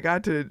 So when I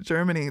got to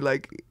Germany,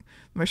 like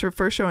my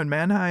first show in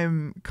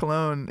Mannheim,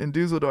 Cologne, and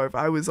Dusseldorf,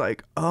 I was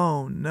like,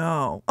 oh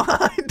no,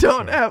 I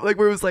don't have, like,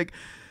 where it was like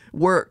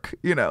work,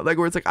 you know, like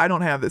where it's like, I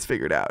don't have this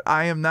figured out.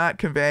 I am not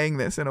conveying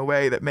this in a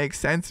way that makes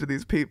sense to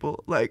these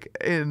people. Like,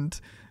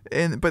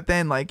 but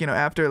then like, you know,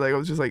 after, like, I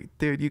was just like,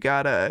 dude, you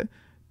gotta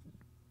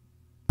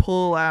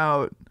pull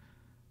out,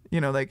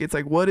 you know, like, it's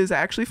like, what is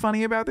actually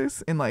funny about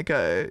this in like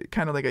a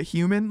kind of like a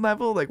human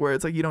level, like where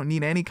it's like, you don't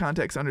need any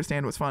context to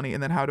understand what's funny.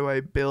 And then how do I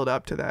build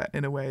up to that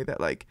in a way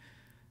that like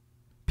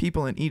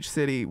people in each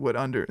city would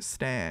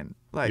understand?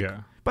 Like,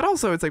 but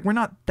also it's like, we're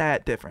not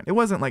that different. It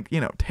wasn't like,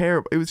 you know,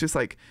 terrible. It was just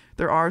like,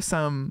 there are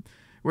some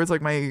where it's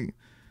like my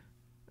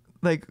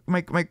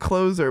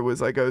closer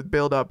was like a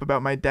build up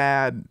about my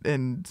dad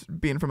and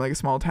being from like a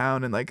small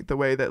town, and like the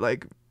way that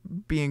like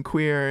being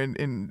queer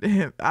and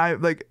him, I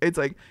like, it's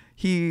like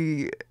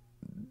he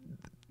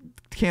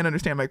can't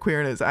understand my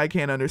queerness, I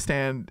can't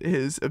understand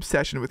his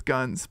obsession with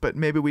guns, but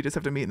maybe we just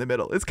have to meet in the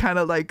middle. It's kind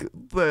of like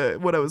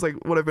what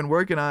I've been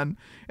working on.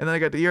 And then I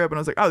got to Europe and I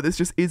was like, oh, this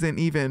just isn't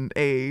even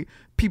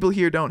people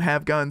here don't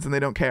have guns and they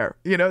don't care,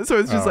 you know? So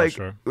it's just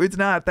it's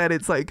not that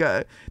it's like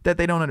that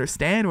they don't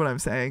understand what I'm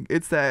saying.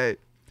 It's that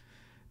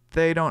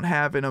they don't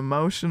have an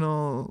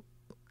emotional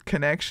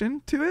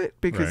connection to it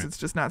because it's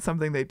just not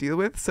something they deal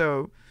with.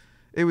 So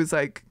it was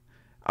like,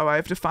 oh, I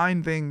have to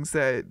find things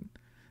that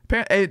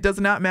it does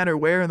not matter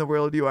where in the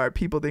world you are.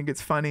 People think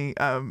it's funny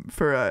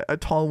for a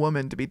tall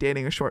woman to be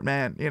dating a short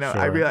man. You know,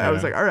 I realized, I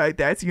was like, all right,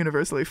 that's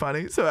universally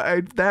funny. So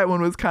that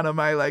one was kind of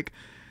my like,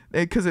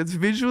 because it's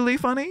visually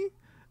funny.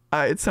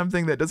 It's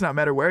something that does not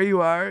matter where you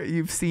are.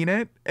 You've seen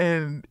it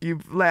and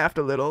you've laughed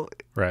a little.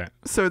 Right.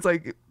 So it's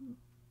like,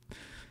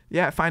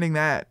 yeah, finding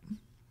that.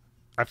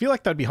 I feel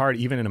like that'd be hard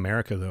even in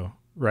America though.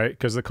 Right,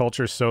 because the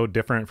culture is so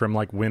different from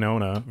like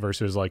Winona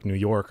versus like New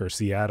York or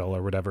Seattle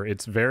or whatever.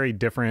 It's very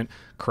different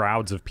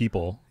crowds of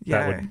people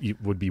that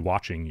would be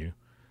watching you.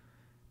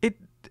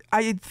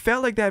 I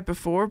felt like that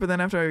before, but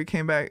then after I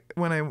came back,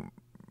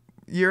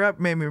 Europe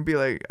made me be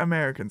like,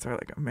 Americans are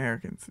like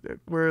Americans. Dude.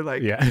 We're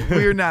like,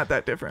 we're not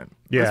that different,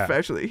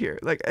 especially here.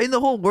 Like in the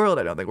whole world,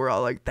 I don't think we're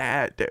all like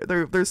that.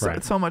 There's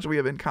so much we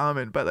have in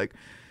common, but like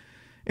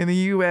in the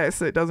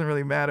U.S., it doesn't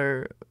really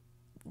matter.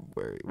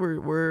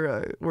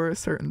 We're a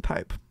certain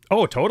type.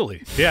 Oh,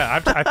 totally.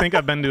 Yeah, I think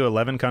I've been to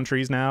 11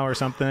 countries now or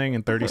something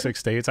in 36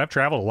 states. I've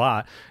traveled a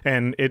lot,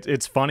 and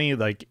it's funny.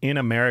 Like in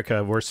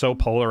America, we're so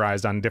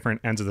polarized on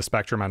different ends of the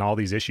spectrum on all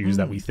these issues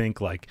that we think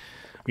like,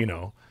 you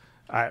know,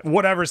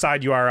 whatever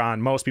side you are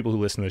on, most people who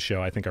listen to the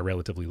show, I think, are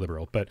relatively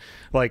liberal. But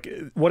like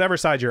whatever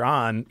side you're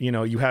on, you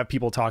know, you have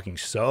people talking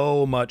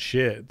so much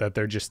shit that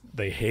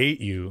they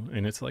hate you.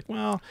 And it's like,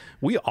 well,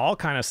 we all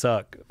kind of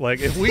suck. Like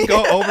if we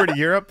go over to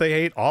Europe, they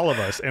hate all of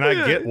us. And I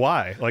get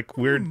why. Like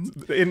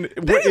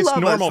it's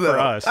normal for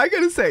us. I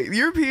gotta say,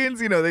 Europeans,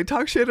 you know, they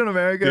talk shit in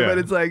America, but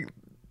it's like,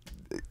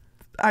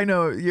 I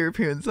know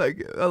Europeans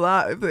like a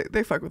lot.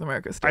 They fuck with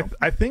America still.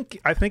 I think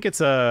it's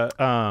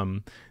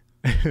a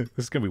this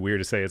is gonna be weird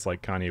to say it's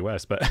like Kanye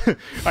West, but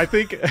I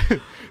think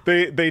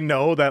they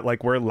know that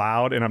like we're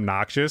loud and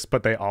obnoxious,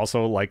 but they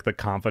also like the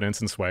confidence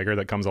and swagger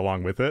that comes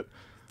along with it.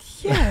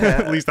 Yeah.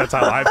 At least that's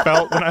how I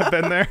felt when I've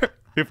been there.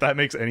 If that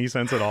makes any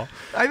sense at all.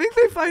 I think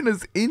they find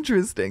us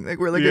interesting. Like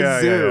we're like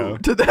a zoo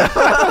to them.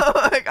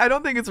 Like I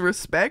don't think it's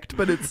respect,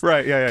 but it's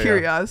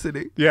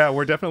curiosity. Yeah,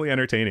 we're definitely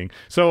entertaining.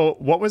 So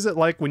what was it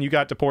like when you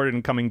got deported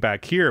and coming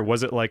back here?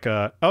 Was it like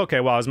okay,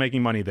 well, I was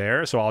making money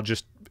there, so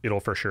it'll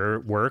for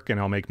sure work and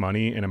I'll make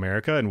money in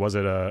America? And was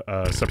it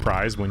a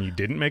surprise when you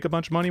didn't make a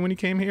bunch of money when you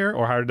came here?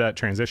 Or how did that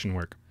transition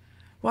work?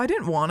 Well, I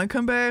didn't want to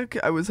come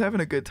back. I was having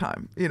a good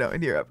time, you know,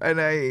 in Europe.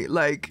 And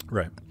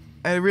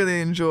I really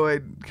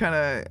enjoyed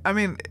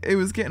it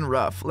was getting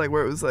rough, like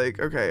where it was like,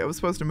 okay, I was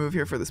supposed to move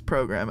here for this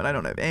program and I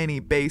don't have any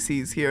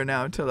bases here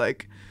now to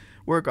like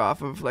work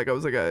off of. Like I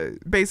was like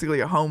basically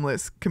a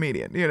homeless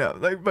comedian, you know,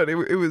 like, but it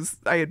was,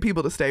 I had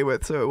people to stay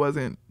with, so it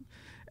wasn't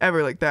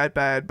ever like that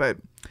bad. But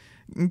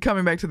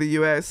coming back to the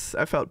US,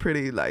 I felt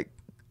pretty like,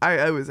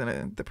 I was in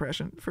a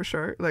depression for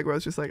sure. Like where I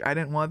was just like, I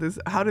didn't want this.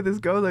 How did this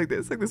go like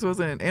this? Like this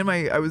wasn't, and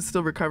I was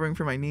still recovering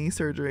from my knee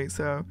surgery,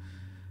 so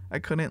I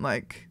couldn't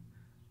like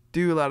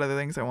do a lot of the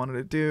things I wanted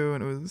to do,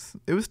 and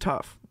it was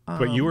tough.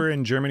 But you were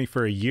in Germany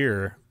for a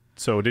year,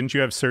 So didn't you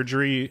have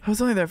surgery? I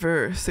was only there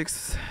for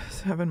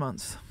 7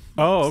 months.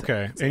 Oh,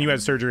 okay. And you had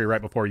surgery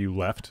right before you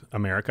left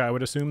America, I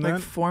would assume then?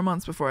 Like 4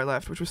 months before I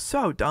left, which was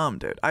so dumb,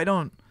 dude. I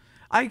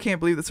can't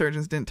believe the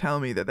surgeons didn't tell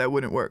me that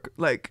wouldn't work.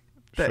 Like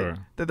that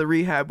the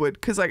rehab would,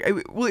 because like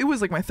it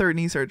was like my third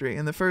knee surgery,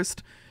 and the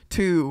first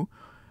two,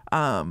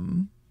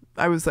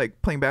 I was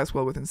like playing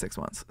basketball within 6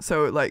 months.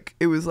 So like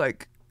it was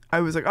like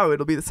I was like, oh,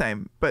 it'll be the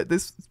same. But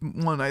this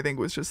one I think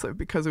was just like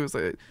because it was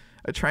a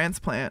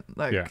transplant,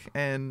 like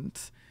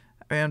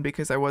and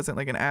because I wasn't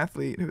like an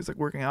athlete who was like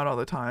working out all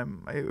the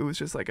time, it was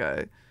just like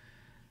I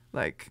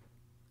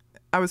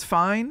was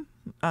fine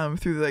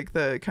through like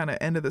the kind of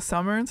end of the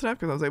summer and stuff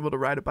because I was able to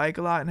ride a bike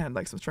a lot and had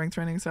like some strength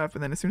training and stuff.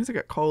 And then as soon as it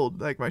got cold,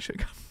 like my shit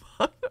got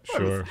fucked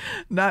up. I was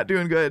not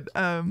doing good.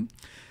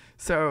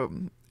 So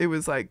it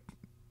was like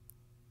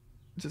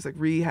just like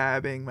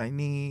rehabbing my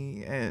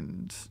knee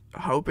and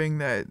hoping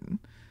that,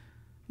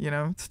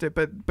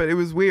 but it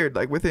was weird.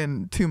 Like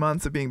within 2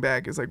 months of being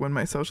back is like when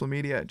my social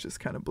media just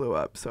kind of blew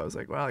up. So I was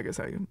like, well, I guess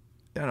I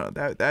don't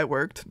know, that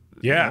worked.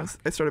 Yeah.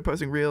 I started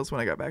posting reels when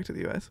I got back to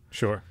the US.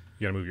 Sure.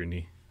 You gotta move your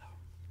knee.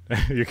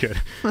 You're good.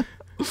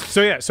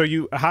 So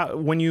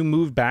when you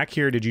moved back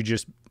here,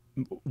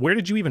 where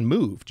did you even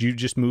move? Did you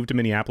just move to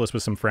Minneapolis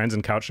with some friends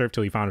and couch surf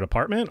till you found an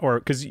apartment? Or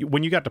because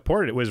when you got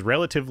deported, it was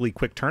relatively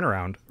quick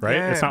turnaround, right?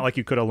 Yeah. It's not like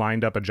you could have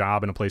lined up a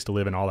job and a place to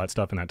live and all that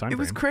stuff in that time frame. It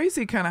was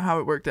crazy kind of how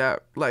it worked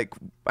out. Like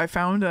I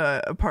found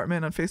an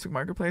apartment on Facebook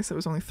Marketplace that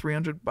was only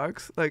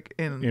 $300 like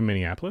in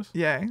Minneapolis.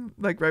 Yeah,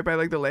 like right by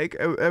like the lake.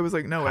 I was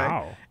like, no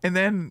Wow. way. And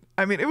then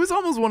I mean it was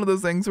almost one of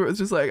those things where it's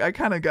just like I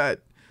kind of got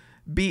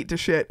beat to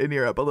shit in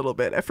Europe a little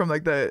bit from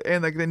like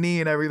the knee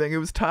and everything. It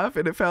was tough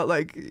and it felt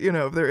like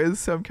there is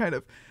some kind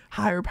of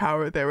higher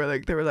power there where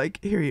they were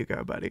like, here you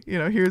go, buddy,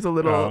 here's a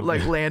little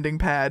like landing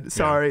pad.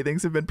 Sorry,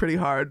 things have been pretty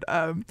hard.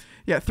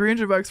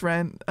 $300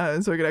 rent,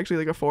 so I could actually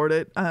like afford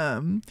it.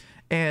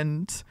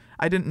 And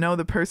I didn't know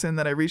the person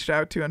that I reached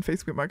out to on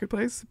Facebook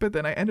Marketplace, but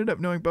then I ended up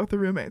knowing both the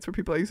roommates were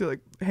people I used to like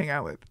hang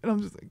out with, and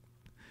I'm just like,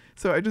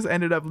 so I just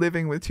ended up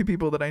living with two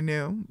people that I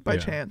knew by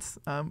chance.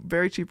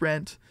 Very cheap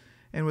rent,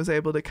 and was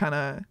able to kind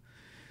of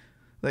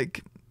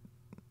like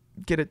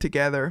get it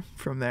together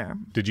from there.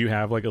 Did you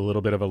have like a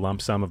little bit of a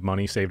lump sum of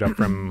money saved up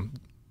from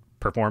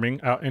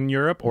performing out in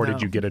Europe, or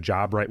did you get a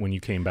job right when you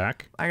came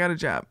back? I got a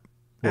job.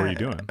 What were you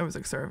doing? I was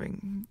like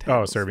serving tables.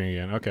 Oh, serving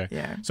again. Okay.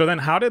 Yeah. So then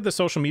how did the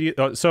social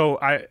media, so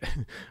I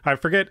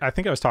forget, I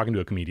think I was talking to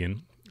a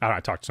comedian. I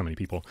talked to so many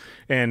people,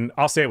 and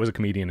I'll say it was a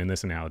comedian in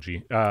this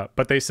analogy.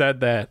 But they said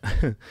that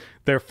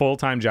their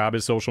full-time job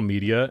is social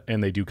media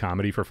and they do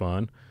comedy for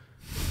fun.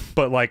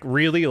 But like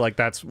really, like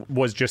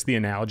was just the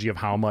analogy of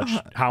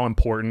how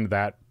important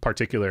that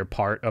particular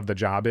part of the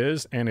job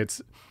is. And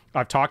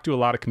I've talked to a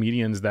lot of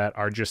comedians that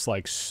are just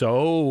like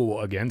so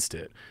against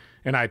it.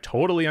 And I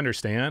totally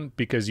understand,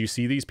 because you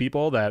see these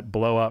people that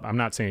blow up. I'm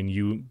not saying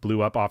you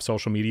blew up off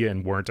social media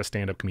and weren't a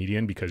stand-up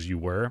comedian, because you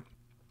were.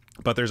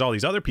 But there's all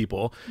these other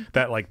people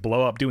that like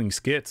blow up doing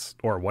skits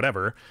or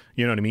whatever,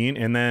 you know what I mean?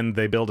 And then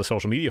they build a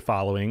social media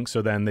following.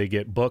 So then they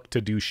get booked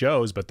to do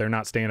shows, but they're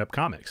not stand-up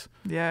comics.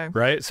 Yeah.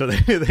 Right. So they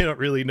don't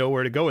really know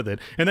where to go with it.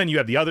 And then you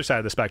have the other side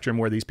of the spectrum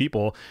where these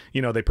people,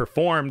 they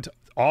performed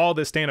all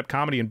this stand-up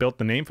comedy and built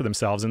the name for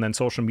themselves. And then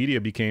social media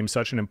became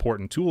such an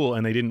important tool,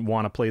 and they didn't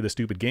want to play the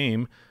stupid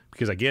game,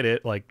 because I get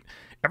it. Like,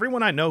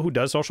 everyone I know who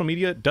does social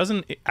media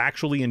doesn't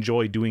actually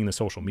enjoy doing the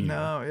social media.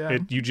 No, yeah.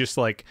 You just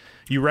like,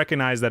 you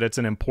recognize that it's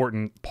an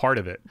important part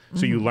of it.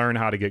 So you learn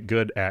how to get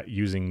good at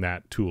using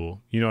that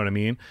tool. You know what I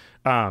mean?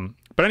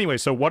 But anyway,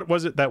 so what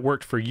was it that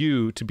worked for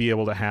you to be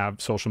able to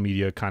have social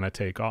media kind of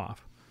take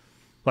off?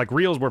 Like,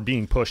 reels were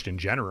being pushed in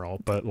general,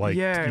 but like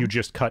you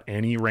just cut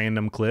any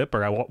random clip,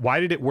 or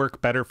why did it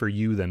work better for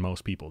you than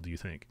most people, do you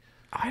think?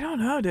 I don't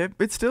know, dude.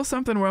 It's still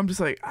something where I'm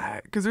just like,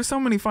 because there's so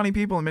many funny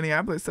people in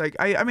Minneapolis. Like,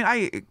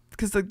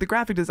 because like the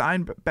graphic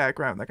design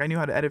background, like I knew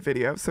how to edit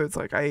video, so it's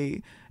like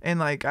I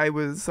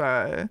was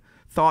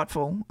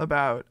thoughtful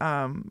about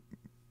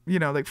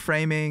like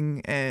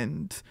framing,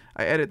 and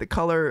I edit the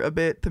color a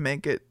bit to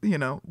make it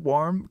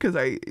warm, because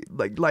I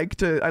like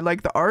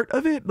the art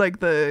of it, like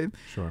the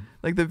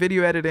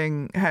video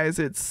editing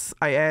has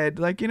I add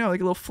like a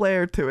little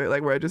flair to it,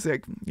 like where I just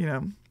like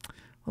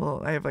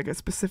I have like a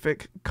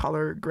specific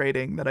color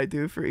grading that I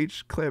do for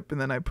each clip, and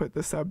then I put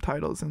the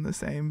subtitles in the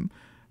same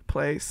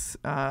place.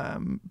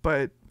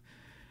 But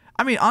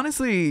I mean,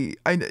 honestly,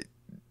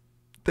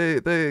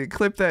 the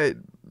clip that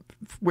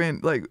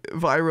went like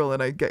viral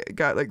and I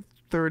got like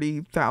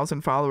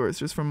 30,000 followers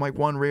just from like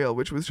one reel,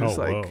 which was just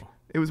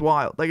it was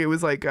wild. Like, it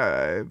was like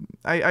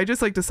I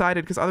just like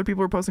decided, because other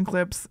people were posting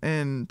clips,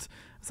 and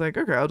it's like,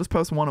 okay, I'll just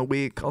post one a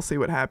week. I'll see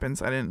what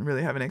happens. I didn't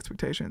really have any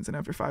expectations, and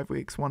after 5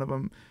 weeks, one of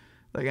them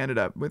like ended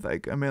up with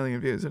like 1 million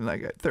views and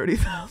like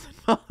 30,000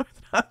 followers.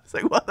 I was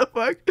like, what the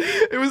fuck?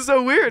 It was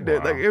so weird,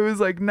 dude. Like, it was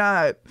like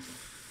not.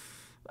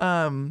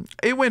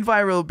 It went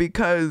viral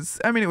because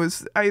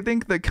I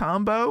think the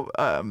combo,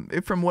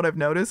 from what I've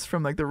noticed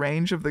from like the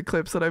range of the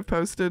clips that I've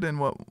posted and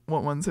what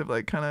ones have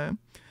like kind of,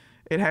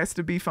 it has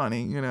to be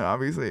funny,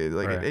 obviously,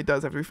 like it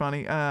does have to be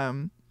funny.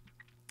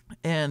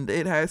 and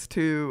it has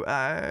to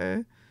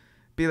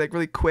be like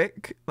really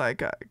quick,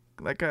 like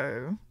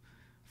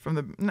from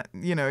the,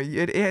 you know,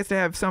 it has to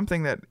have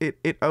something that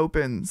it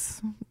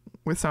opens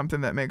with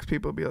something that makes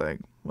people be like,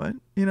 what,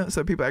 you know,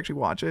 so people actually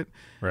watch it.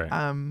 Right.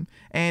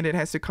 And it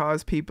has to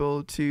cause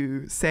people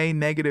to say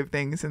negative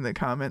things in the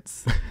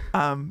comments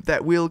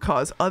that will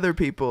cause other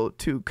people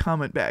to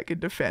comment back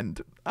and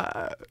defend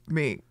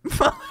me.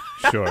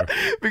 Sure.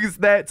 Because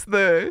that's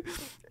the,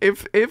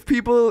 if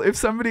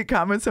somebody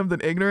comments something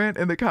ignorant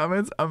in the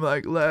comments, I'm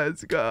like,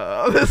 let's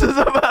go, this is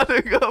about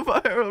to go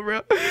viral,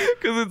 bro.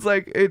 Because it's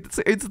like,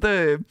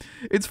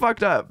 it's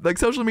fucked up. Like,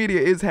 social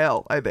media is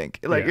hell, I think.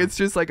 Like, it's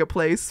just like a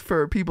place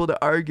for people to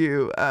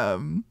argue,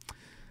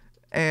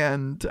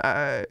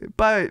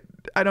 but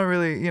I don't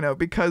really, you know,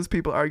 because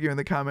people argue in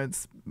the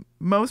comments,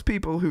 most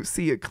people who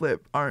see a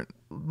clip aren't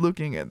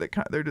looking at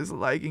they're just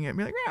liking it and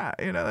be like, yeah,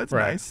 you know, that's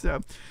nice.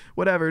 So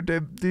whatever,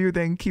 do your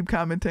thing, keep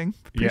commenting.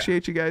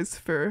 Appreciate you guys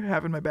for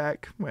having my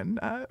back when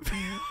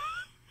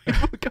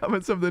people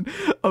comment something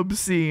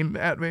obscene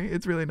at me.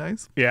 It's really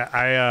nice. Yeah,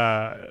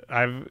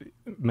 I've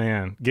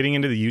getting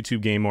into the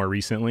YouTube game more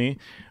recently,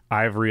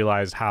 I've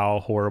realized how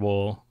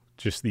horrible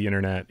just the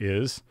internet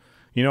is.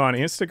 You know, on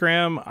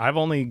Instagram, I've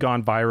only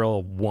gone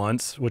viral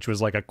once, which was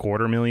like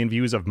 250,000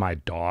 views of my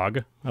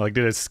dog. I like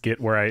did a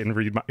skit where I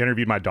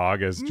interviewed my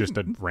dog as just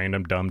a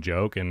random dumb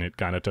joke, and it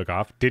kind of took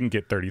off. Didn't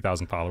get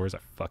 30,000 followers. I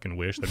fucking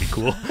wish. That'd be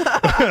cool.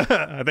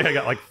 I think I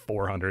got like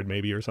 400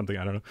 maybe or something.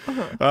 I don't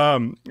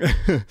know.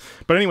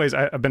 But anyways,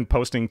 I've been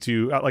posting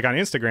to, like on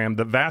Instagram,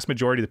 the vast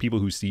majority of the people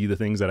who see the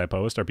things that I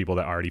post are people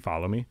that already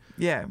follow me.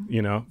 Yeah.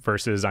 You know,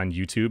 versus on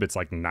YouTube, it's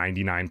like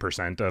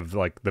 99% of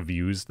like the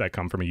views that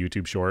come from a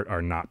YouTube short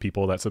are not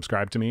people that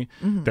subscribe to me.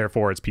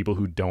 Therefore, it's people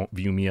who don't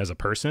view me as a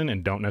person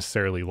and don't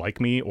necessarily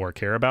like me or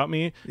care about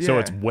me. Yeah. So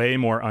it's way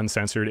more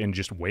uncensored and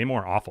just way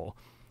more awful.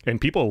 And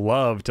people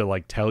love to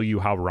like tell you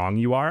how wrong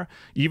you are,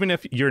 even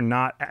if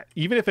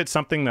it's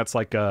something that's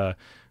like a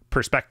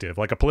perspective,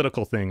 like a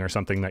political thing or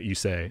something that you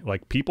say.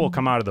 Like, people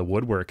come out of the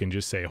woodwork and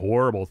just say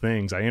horrible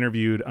things. I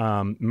interviewed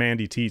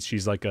Mandy Teets.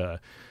 She's like a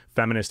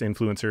feminist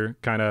influencer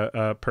kind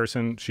of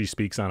person. She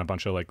speaks on a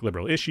bunch of like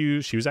liberal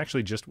issues. She was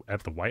actually just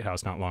at the White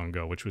House not long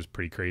ago, which was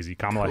pretty crazy.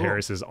 Kamala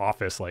Harris's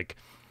office like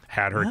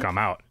had her come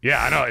out.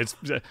 Yeah, I know. It's,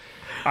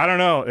 I don't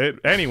know.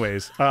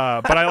 Anyways,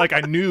 but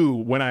I knew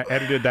when I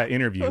edited that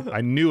interview,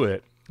 I knew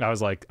it. I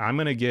was like, I'm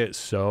going to get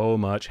so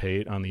much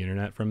hate on the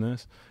internet from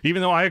this,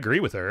 even though I agree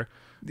with her.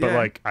 But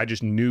like, I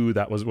just knew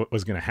that was what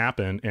was going to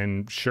happen.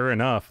 And sure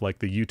enough, like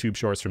the YouTube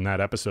shorts from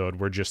that episode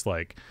were just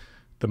like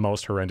the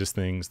most horrendous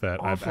things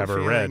that I've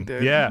ever read.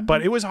 Dude. Yeah.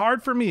 But it was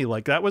hard for me.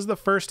 Like, that was the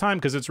first time,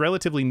 because it's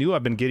relatively new.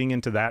 I've been getting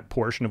into that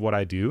portion of what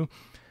I do.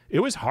 It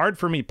was hard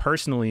for me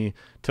personally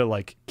to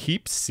like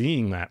keep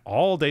seeing that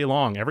all day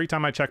long. Every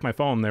time I check my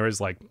phone, there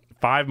was like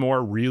 5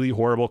 more really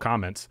horrible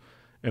comments.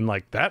 And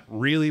like, that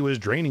really was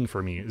draining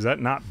for me. Does that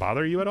not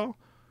bother you at all?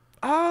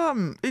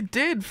 It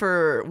did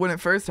for when it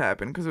first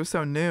happened, because it was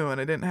so new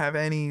and I didn't have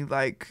any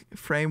like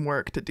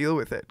framework to deal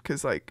with it.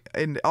 Cause like,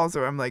 and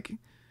also I'm like,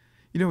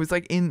 you know,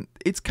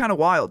 it's kind of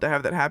wild to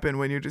have that happen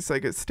when you're just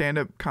like a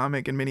stand-up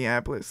comic in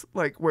Minneapolis,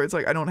 like where it's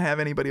like, I don't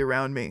have anybody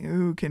around me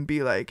who can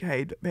be like,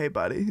 hey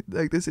buddy,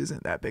 like this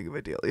isn't that big of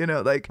a deal, you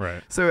know, like,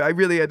 right. So I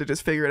really had to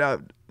just figure it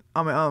out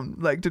on my own,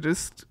 like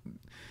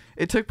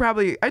I'd say it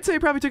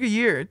probably took a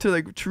year to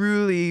like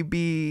truly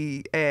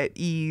be at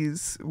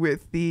ease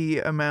with the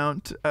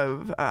amount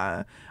of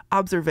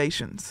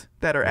observations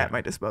that are at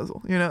my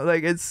disposal, you know,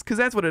 like it's because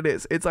that's what it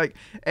is. It's like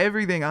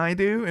everything I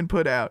do and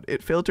put out,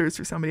 it filters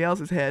through somebody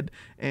else's head,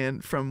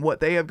 and from what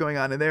they have going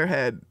on in their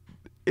head,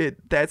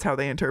 that's how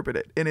they interpret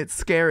it. And it's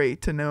scary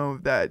to know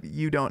that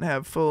you don't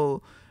have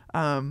full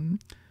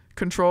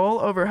control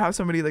over how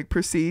somebody like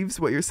perceives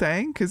what you're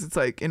saying, because it's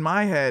like in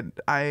my head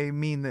I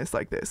mean this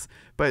like this,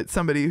 but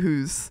somebody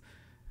who's,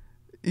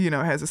 you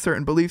know, has a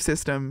certain belief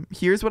system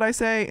hears what I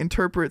say,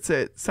 interprets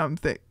it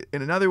something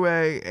in another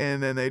way,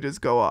 and then they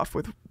just go off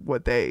with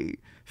what they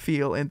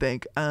feel and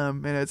think,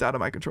 and it's out of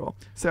my control.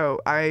 So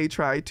I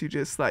try to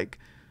just like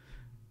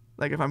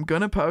if I'm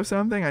gonna post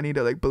something, I need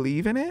to like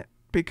believe in it,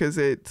 because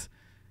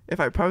if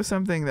I post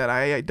something that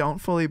I don't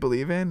fully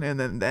believe in, and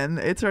then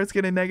it starts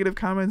getting negative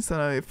comments, then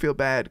I feel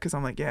bad, because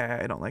I'm like, yeah,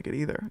 I don't like it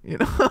either, you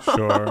know.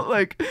 Sure.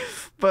 Like,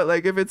 but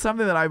like if it's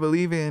something that I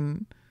believe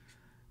in,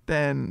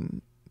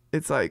 then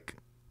it's like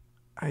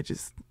I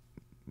just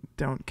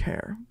don't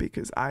care,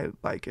 because I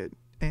like it,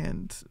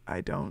 and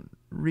I only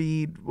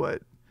read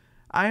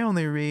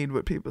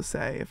what people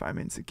say if I'm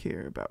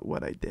insecure about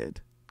what I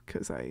did,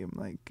 because I am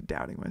like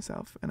doubting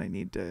myself, and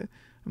I'm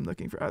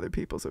looking for other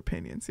people's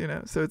opinions, you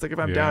know. So it's like if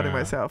I'm doubting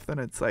myself, then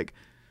it's like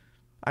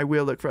I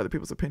will look for other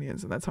people's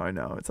opinions, and that's how I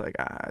know it's like,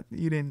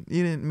 you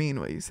didn't mean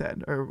what you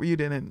said, or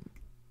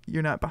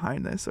you're not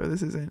behind this, or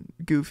this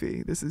isn't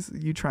goofy. This is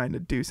you trying to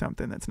do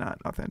something that's not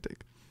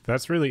authentic.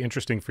 That's really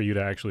interesting for you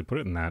to actually put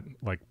it in that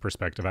like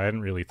perspective. I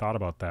hadn't really thought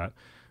about that.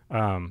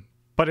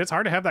 But it's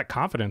hard to have that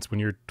confidence when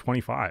you're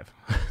 25.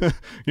 You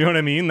know what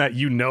I mean? That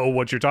you know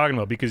what you're talking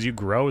about because you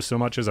grow so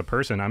much as a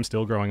person. I'm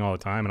still growing all the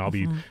time, and I'll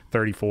be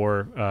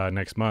 34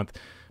 next month.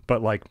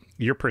 But like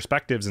your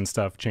perspectives and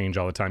stuff change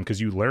all the time because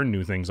you learn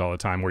new things all the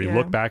time, where you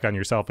look back on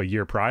yourself a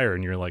year prior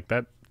and you're like,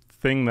 that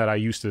thing that I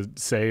used to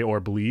say or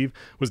believe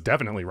was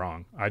definitely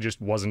wrong. I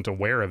just wasn't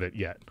aware of it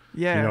yet.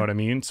 Yeah. You know what I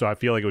mean? So I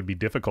feel like it would be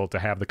difficult to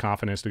have the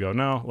confidence to go,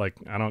 no, like,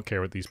 I don't care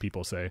what these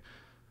people say.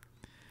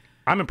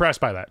 I'm impressed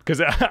by that because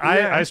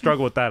I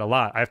struggle with that a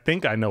lot. I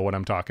think I know what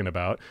I'm talking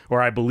about,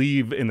 or I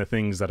believe in the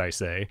things that I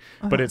say,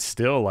 but it's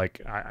still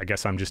like, I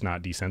guess I'm just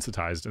not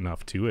desensitized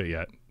enough to it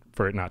yet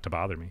for it not to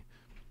bother me.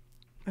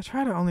 I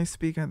try to only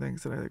speak on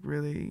things that I like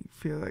really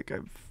feel like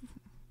I've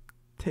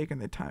taken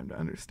the time to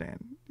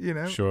understand, you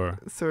know? Sure.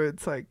 So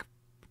it's like,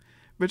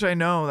 which I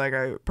know, like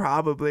I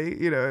probably,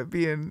 you know,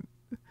 being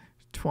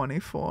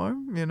 24,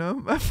 you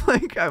know, I'm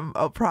like,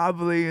 I'll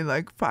probably in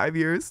like 5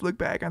 years look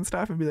back on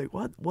stuff and be like,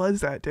 what was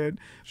that, dude?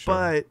 Sure.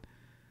 But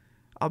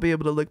I'll be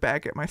able to look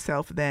back at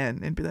myself then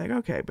and be like,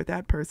 okay, but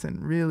that person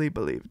really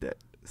believed it.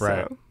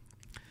 Right.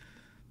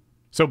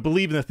 So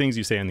believe in the things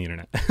you say on the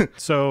internet.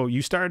 So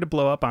you started to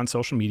blow up on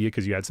social media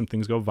because you had some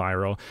things go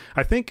viral.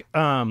 I think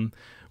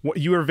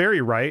you were very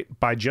right.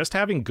 By just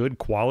having good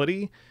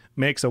quality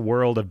makes a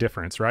world of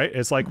difference, right?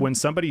 It's like when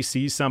somebody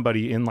sees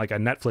somebody in like a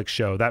Netflix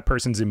show, that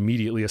person's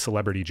immediately a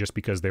celebrity just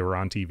because they were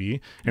on TV.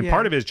 And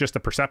part of it is just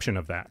the perception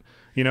of that.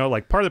 You know,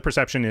 like part of the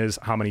perception is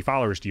how many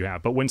followers do you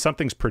have? But when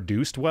something's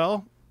produced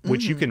well,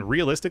 which you can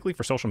realistically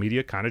for social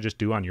media kind of just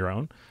do on your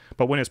own.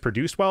 But when it's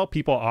produced well,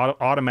 people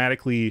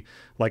automatically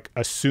like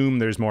assume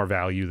there's more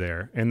value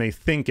there and they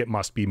think it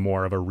must be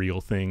more of a real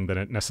thing than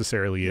it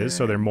necessarily is.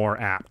 So they're more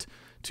apt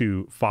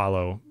to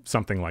follow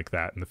something like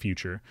that in the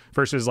future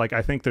versus like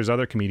I think there's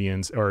other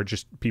comedians or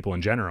just people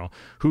in general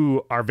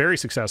who are very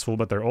successful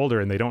but they're older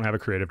and they don't have a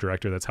creative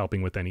director that's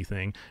helping with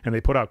anything and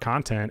they put out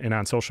content and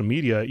on social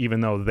media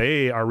even though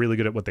they are really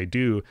good at what they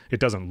do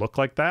it doesn't look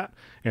like that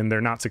and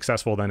they're not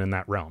successful then in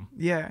that realm.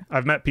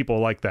 I've met people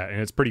like that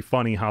and it's pretty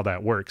funny how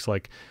that works.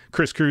 Like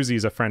Chris Cruzy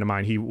is a friend of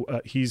mine.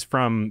 He's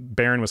from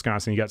Barron,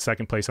 Wisconsin. He got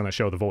second place on the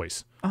show The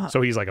Voice.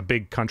 So he's like a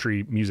big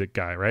country music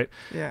guy, right?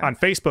 On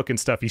Facebook and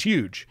stuff he's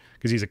huge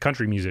because he's a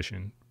country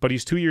musician, but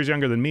he's 2 years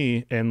younger than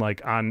me. And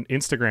like on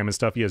Instagram and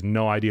stuff, he has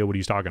no idea what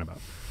he's talking about.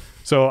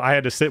 So I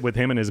had to sit with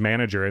him and his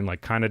manager and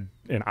like kind of,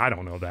 and I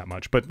don't know that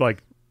much, but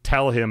like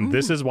tell him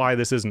this is why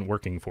this isn't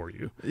working for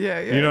you.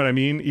 You know what I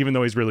mean? Even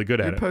though he's really good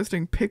at it.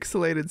 Posting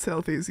pixelated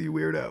selfies, you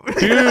weirdo.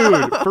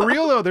 Dude, for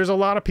real though, there's a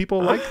lot of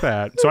people like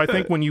that. So I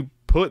think when you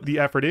put the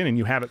effort in and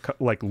you have it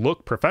like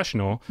look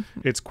professional,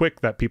 it's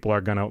quick that people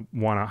are going to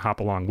want to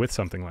hop along with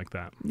something like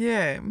that.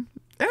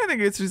 And I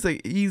think it's just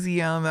like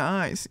easy on the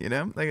eyes, you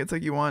know? Like it's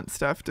like you want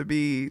stuff to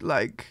be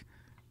like,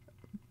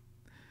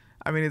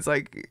 I mean, it's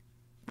like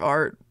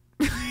art.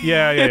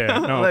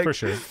 No, like, for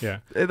sure. I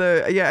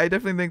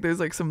definitely think there's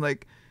like some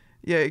like,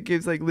 it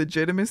gives like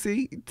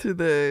legitimacy to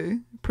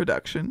the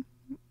production.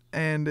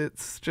 And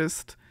it's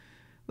just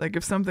like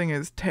if something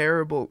is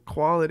terrible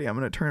quality, I'm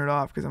going to turn it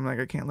off because I'm like,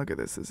 I can't look at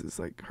this. This is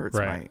like hurts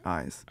my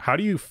eyes. How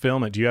do you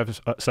film it? Do you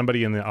have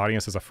somebody in the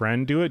audience as a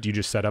friend do it? Do you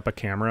just set up a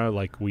camera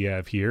like we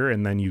have here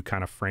and then you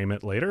kind of frame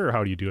it later, or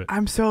how do you do it?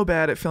 I'm so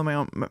bad at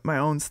filming my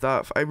own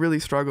stuff. I really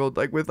struggled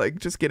like with like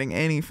just getting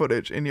any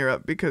footage in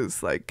Europe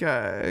because like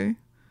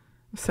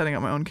setting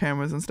up my own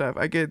cameras and stuff.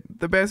 I get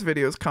the best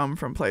videos come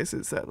from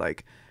places that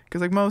like,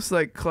 because like most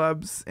like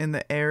clubs in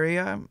the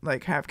area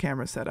like have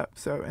cameras set up,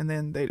 so and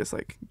then they just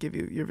like give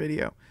you your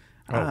video.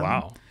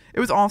 Wow.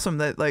 It was awesome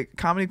that like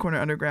Comedy Corner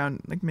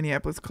Underground, like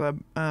Minneapolis club,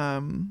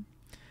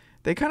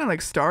 they kind of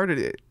like started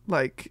it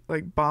like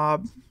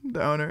Bob,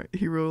 the owner,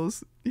 he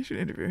rules. You should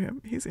interview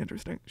him. He's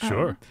interesting.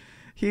 Sure.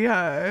 He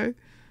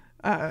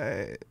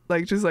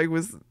like just like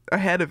was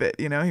ahead of it,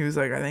 you know. He was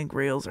like, I think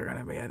reels are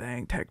gonna be a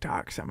thing,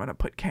 TikToks, I'm gonna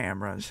put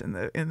cameras in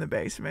the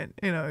basement,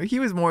 you know. He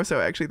was more so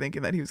actually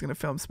thinking that he was gonna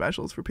film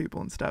specials for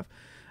people and stuff.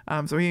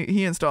 So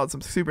he installed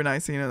some super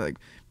nice, you know, like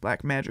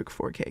Blackmagic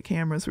 4K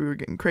cameras. We were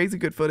getting crazy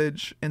good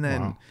footage, and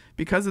then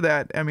because of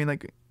that, I mean,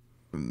 like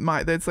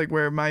that's like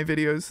where my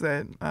videos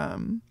that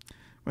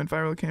went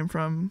viral came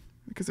from,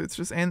 because it's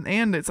just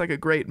and it's like a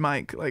great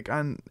mic, like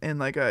on and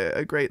like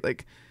a great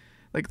like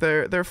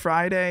their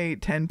Friday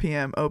 10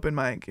 p.m. open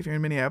mic. If you're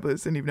in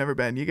Minneapolis and you've never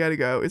been, you got to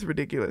go. It's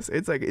ridiculous.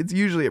 It's like it's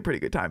usually a pretty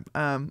good time.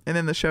 And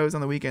then the shows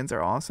on the weekends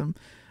are awesome.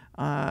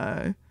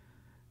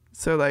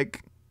 So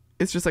like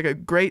it's just like a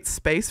great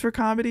space for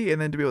comedy,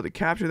 and then to be able to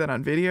capture that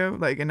on video,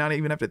 like, and not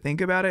even have to think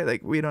about it.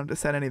 Like we don't have to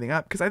set anything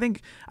up, because I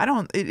think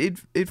it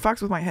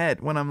fucks with my head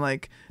when I'm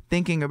like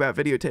thinking about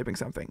videotaping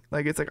something.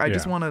 Like it's like I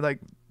just want to like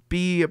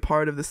be a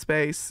part of the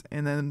space,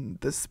 and then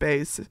the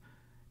space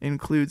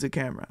includes a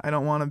camera. I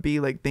don't want to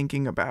be like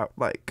thinking about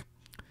like,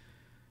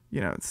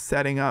 you know,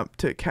 setting up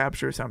to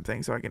capture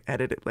something so I can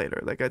edit it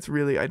later. Like that's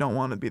really, I don't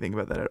want to be thinking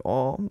about that at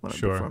all when I'm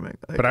performing.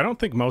 Like, but I don't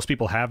think most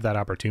people have that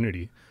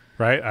opportunity,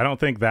 right? I don't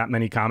think that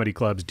many comedy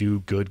clubs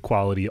do good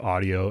quality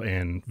audio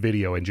and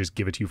video and just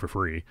give it to you for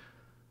free.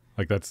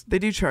 Like that's, they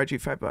do charge you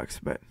 $5,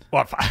 but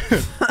well,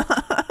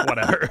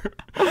 whatever.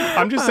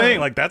 I'm just saying,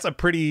 like, that's a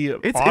pretty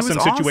awesome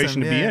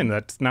situation to be in.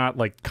 That's not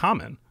like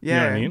common. Yeah. You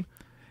know what I mean?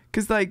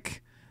 Because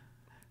like,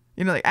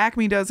 you know, like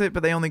Acme does it,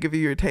 but they only give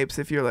you your tapes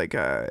if you're like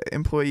a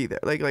employee there,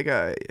 like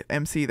a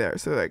MC there.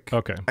 So like,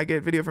 okay, I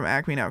get video from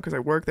Acme now because I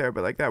work there,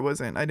 but like I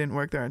didn't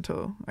work there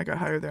until I got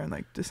hired there in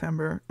like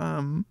December.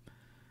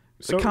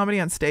 So Comedy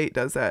on State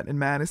does that in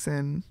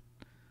Madison.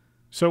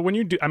 So when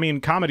you do, I mean,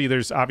 comedy,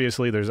 there's a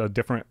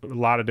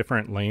lot of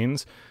different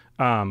lanes.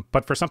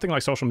 But for something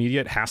like social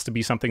media, it has to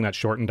be something that's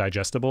short and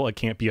digestible. It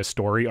can't be a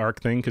story arc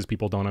thing because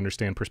people don't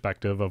understand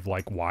perspective of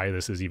like why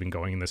this is even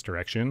going in this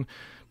direction.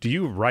 Do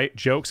you write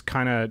jokes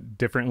kind of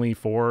differently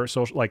for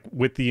social, like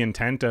with the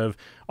intent of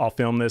I'll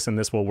film this and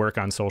this will work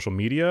on social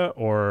media,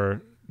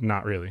 or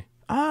not really?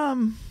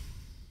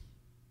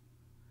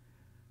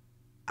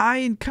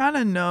 I kind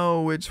of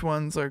know which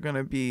ones are going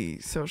to be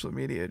social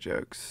media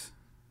jokes.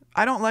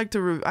 I don't like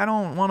to. I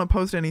don't want to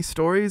post any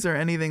stories or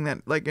anything that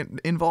like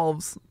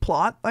involves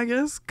plot, I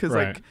guess, because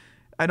like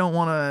I don't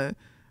want to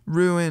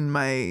ruin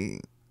my.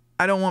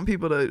 I don't want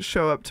people to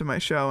show up to my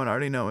show and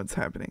already know what's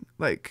happening.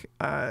 Like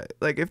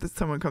if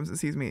someone comes and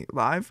sees me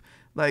live,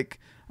 like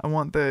I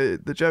want the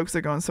jokes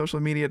that go on social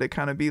media to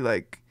kind of be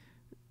like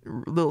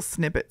little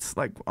snippets,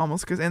 like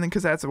almost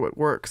because that's what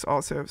works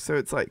also. So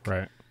it's like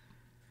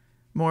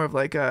more of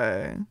like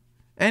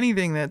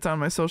anything that's on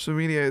my social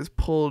media is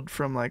pulled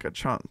from like a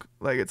chunk.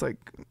 Like it's like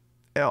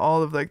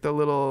all of like the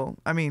little,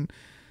 I mean,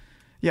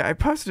 yeah, I've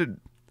posted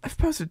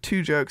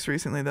 2 jokes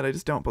recently that I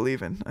just don't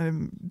believe in.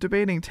 I'm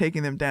debating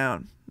taking them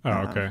down. Oh,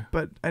 okay.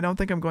 But I don't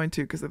think I'm going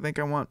to, because I think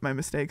I want my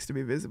mistakes to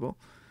be visible.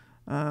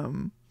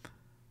 Because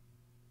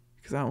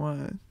I don't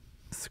want to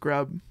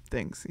scrub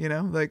things, you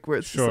know, like where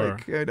it's just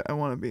like I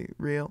want to be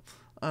real.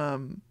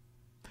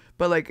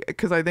 But like,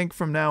 because I think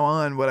from now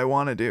on, what I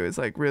want to do is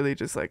like really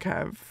just like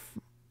have.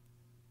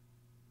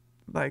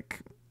 Like,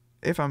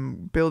 if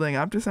I'm building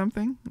up to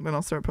something, then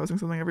I'll start posting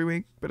something every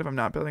week. But if I'm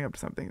not building up to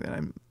something, then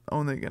I'm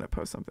only gonna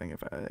post something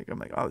if I'm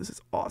like, oh, this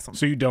is awesome.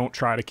 So you don't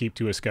try to keep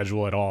to a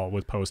schedule at all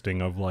with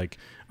posting of like,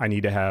 I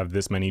need to have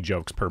this many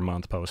jokes per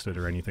month posted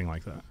or anything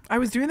like that. I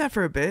was doing that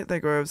for a bit,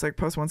 like where I was like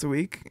post once a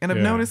week, and I've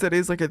noticed that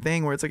is like a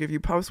thing where it's like if you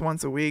post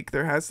once a week,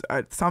 there has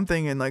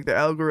something in like the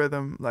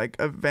algorithm, like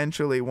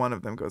eventually one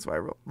of them goes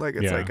viral. Like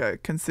it's like a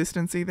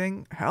consistency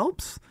thing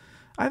helps,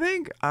 I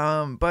think.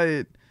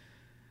 But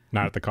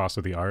not at the cost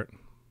of the art.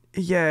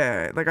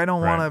 Yeah, like I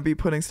don't want to be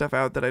putting stuff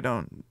out that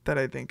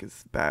I think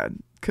is bad,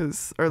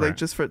 or like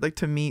just for like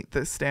to meet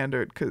the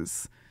standard,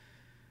 because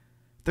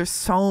there's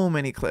so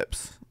many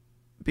clips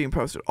being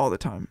posted all the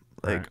time.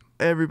 Like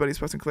everybody's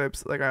posting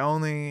clips. Like I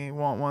only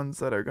want ones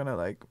that are gonna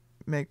like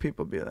make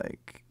people be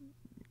like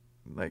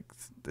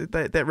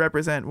that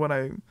represent what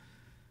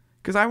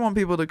because I want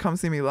people to come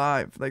see me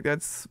live. Like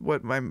that's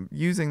what I'm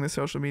using the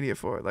social media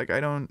for. Like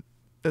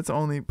that's the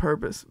only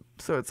purpose.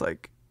 So it's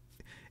like,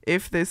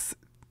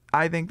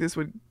 I think this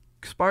would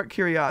spark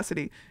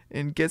curiosity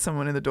and get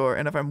someone in the door.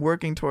 And if I'm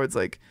working towards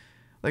like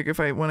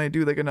when I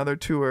do like another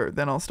tour,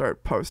 then I'll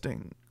start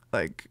posting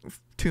like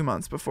 2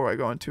 months before I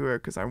go on tour,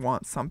 because I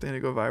want something to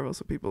go viral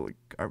so people like,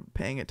 are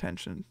paying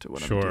attention to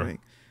what I'm doing.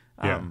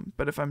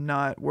 But if I'm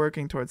not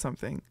working towards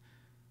something,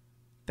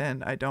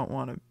 then I don't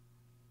want to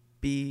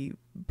be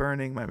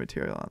burning my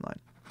material online.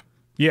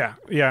 Yeah.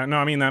 No,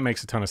 I mean, that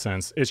makes a ton of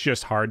sense. It's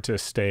just hard to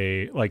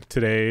stay, like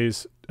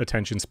today's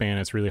attention span,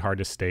 it's really hard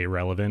to stay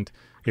relevant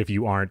if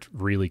you aren't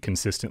really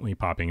consistently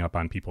popping up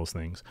on people's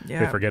things.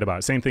 They forget about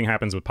it. Same thing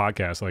happens with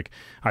podcasts. Like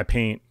I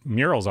paint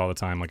murals all the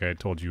time, like I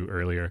told you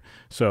earlier.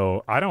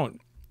 So I don't,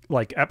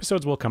 like,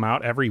 episodes will come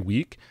out every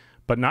week,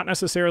 but not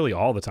necessarily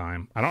all the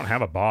time. I don't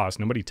have a boss.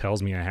 Nobody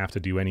tells me I have to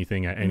do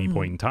anything at any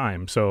point in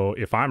time. So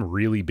if I'm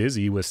really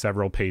busy with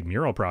several paid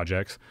mural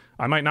projects,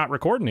 I might not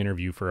record an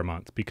interview for a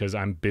month because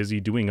I'm busy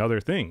doing other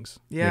things.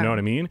 You know what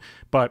I mean?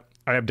 But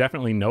I have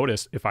definitely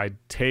noticed if I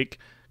take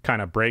kind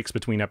of breaks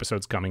between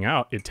episodes coming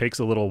out, it takes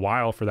a little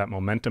while for that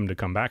momentum to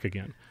come back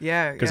again.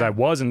 Because I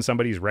was in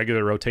somebody's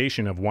regular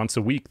rotation of once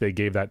a week, they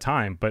gave that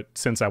time. But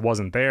since I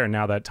wasn't there,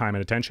 now that time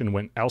and attention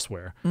went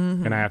elsewhere.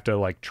 And I have to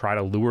like try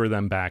to lure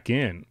them back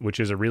in, which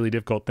is a really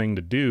difficult thing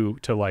to do,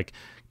 to like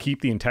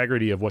keep the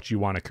integrity of what you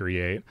want to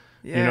create.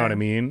 You know what I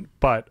mean?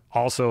 But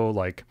also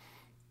like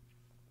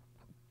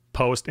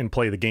post and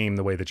play the game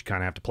the way that you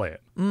kind of have to play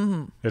it.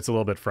 It's a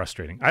little bit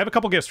frustrating. I have a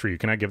couple gifts for you.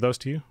 Can I give those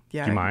to you?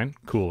 Yeah. Do you mind?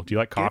 Cool. Do you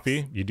like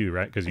coffee? Gifts? You do,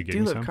 right? Because you gave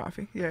me some. I do love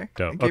coffee. Yeah.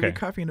 Dope. I gave you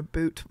coffee in a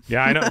boot.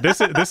 Yeah, I know.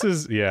 This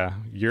is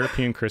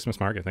European Christmas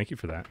market. Thank you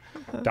for that.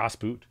 Das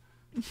Boot.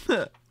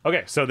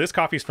 Okay, so this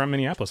coffee's from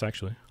Minneapolis,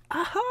 actually.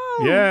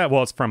 Oh. Yeah,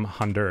 well, it's from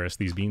Honduras.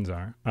 These beans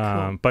are.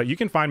 Cool. But you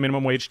can find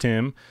Minimum Wage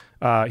Tim.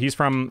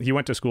 He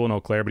went to school in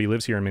Eau Claire, but he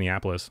lives here in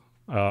Minneapolis.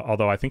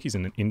 Although I think he's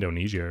in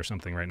Indonesia or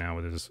something right now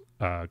with his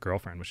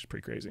girlfriend, which is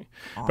pretty crazy.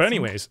 Awesome. But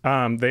anyways,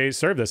 they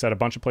serve this at a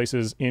bunch of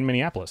places in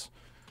Minneapolis.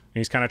 And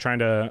he's kind of trying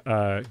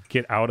to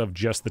get out of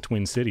just the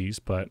Twin Cities,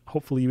 but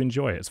hopefully you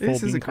enjoy it. It's full bean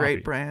coffee. This is a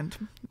great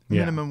brand.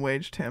 Minimum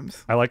Wage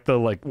Tim's. I like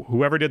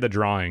whoever did the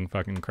drawing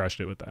fucking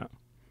crushed it with that.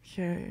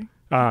 Yay.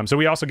 So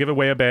we also give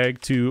away a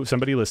bag to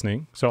somebody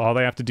listening. So all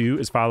they have to do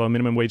is follow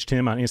Minimum Wage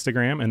Tim on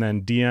Instagram and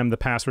then DM the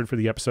password for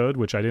the episode,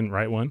 which I didn't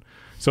write one.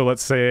 So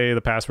let's say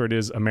the password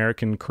is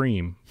American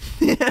Cream,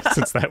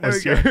 since that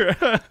was your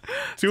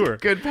tour.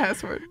 Good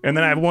password. And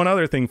then I have one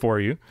other thing for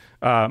you.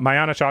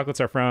 Mayana chocolates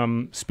are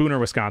from Spooner,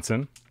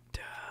 Wisconsin.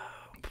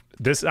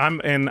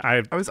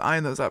 I was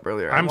eyeing those up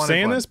earlier. I'm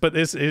saying this, but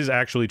this is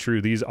actually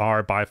true. These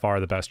are by far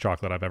the best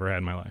chocolate I've ever had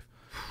in my life.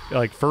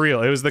 Like, for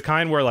real. It was the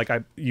kind where like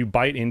you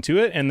bite into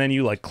it and then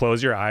you like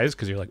close your eyes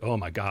because you're like, oh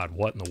my God,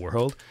 what in the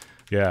world?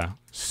 Yeah,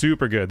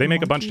 super good. They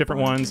make a bunch of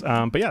different ones.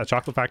 But yeah, the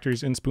chocolate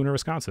factory's in Spooner,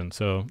 Wisconsin.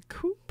 So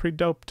cool. Pretty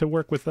dope to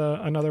work with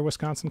another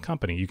Wisconsin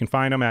company. You can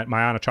find them at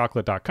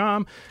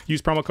mayanachocolate.com.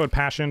 Use promo code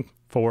PASSION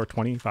for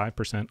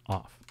 25%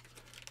 off.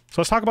 So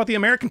let's talk about the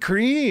American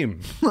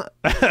Cream.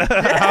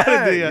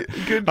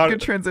 Good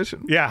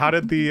transition. Yeah, how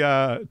did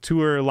the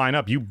tour line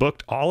up? You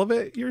booked all of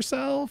it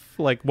yourself?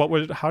 Like,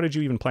 how did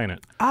you even plan it?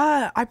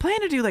 I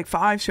planned to do like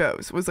 5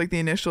 shows. Was like the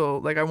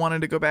initial. Like, I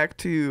wanted to go back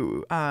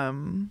to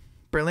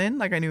Berlin.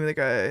 Like, I knew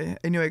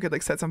I could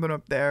like set something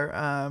up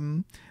there.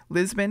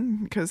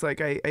 Lisbon, because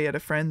like I had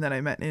a friend that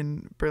I met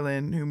in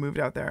Berlin who moved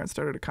out there and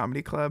started a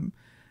comedy club.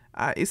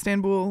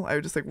 Istanbul, I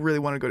just like really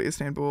want to go to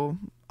Istanbul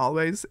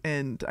always,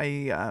 and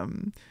I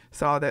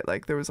saw that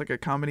like there was like a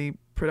comedy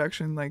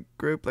production like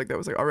group like that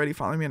was like already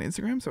following me on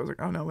Instagram, so I was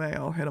like, oh no way,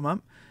 I'll hit them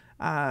up.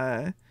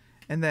 And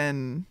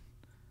then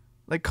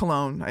like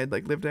Cologne, I had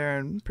like lived there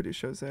and produced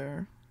shows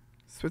there.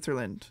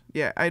 Switzerland,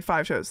 yeah, I had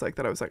 5 shows like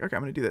that. I was like, okay,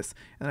 I'm gonna do this.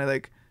 And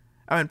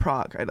I'm in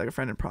Prague. I had like a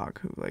friend in Prague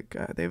who like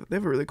they have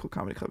a really cool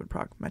comedy club in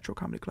Prague, Metro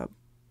Comedy Club.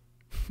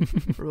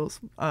 Rules.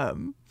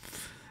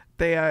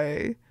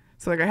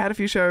 So like I had a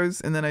few shows,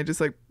 and then I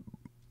just like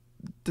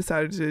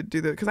decided to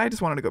do because I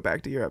just wanted to go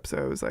back to Europe. So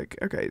I was like,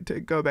 okay, to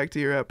go back to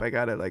Europe, I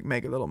gotta like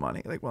make a little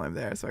money like while I'm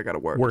there. So I gotta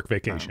work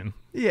vacation.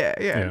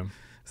 Yeah.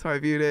 So I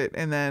viewed it,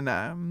 and then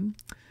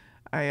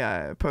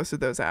I posted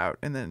those out,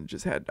 and then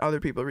just had other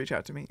people reach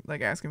out to me,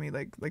 like asking me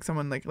like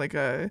someone like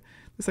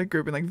this like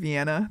group in like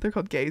Vienna. They're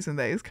called Gays and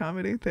Theys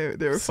Comedy. They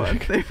were fun.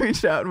 They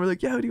reached out and were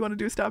like, yo, do you want to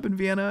do a stop in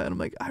Vienna? And I'm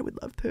like, I would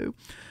love to.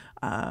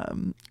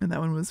 And that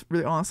one was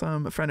really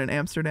awesome. A friend in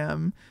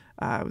Amsterdam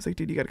was like,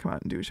 dude, you got to come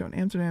out and do a show in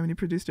Amsterdam, and he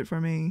produced it for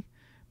me.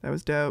 That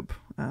was dope.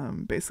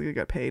 Basically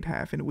got paid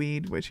half in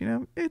weed, which, you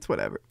know, it's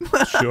whatever.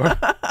 Sure.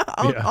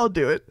 I'll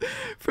do it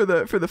for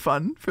the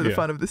fun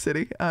of the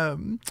city.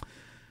 And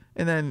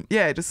then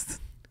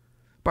just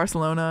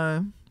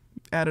Barcelona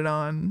added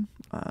on.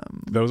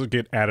 Those would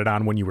get added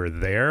on when you were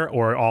there,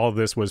 or all of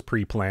this was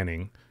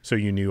pre-planning, so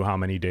you knew how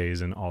many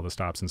days and all the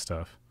stops and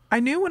stuff? I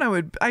knew when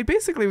I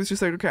basically was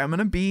just like, okay, I'm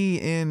gonna be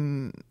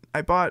in.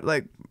 I bought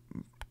like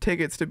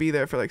tickets to be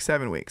there for like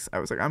 7 weeks. I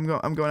was like, I'm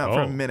going out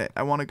for a minute.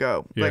 I want to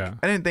go. Yeah. Like,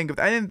 I didn't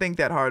think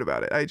that hard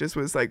about it. I just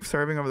was like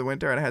serving over the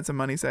winter, and I had some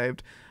money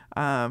saved,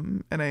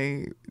 and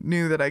I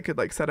knew that I could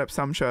like set up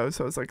some shows.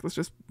 So I was like, let's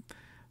just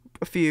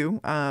a few,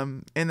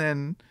 and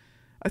then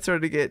I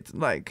started to get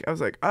like, I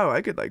was like, oh,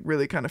 I could like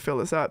really kind of fill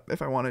this up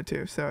if I wanted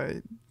to. So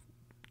I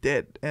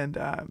did,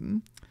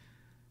 and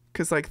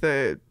because like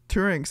the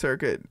touring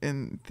circuit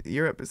in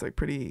Europe is like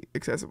pretty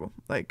accessible.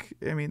 Like,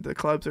 I mean, the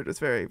clubs are just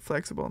very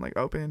flexible and like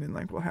open, and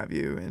like we'll have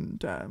you,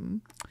 and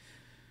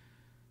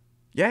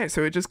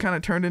so it just kind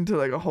of turned into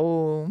like a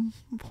whole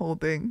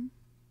thing.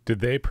 Did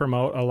they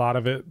promote a lot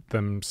of it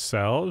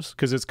themselves?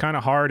 Because it's kind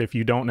of hard if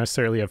you don't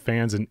necessarily have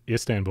fans in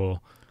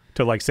Istanbul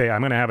to like say,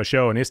 I'm going to have a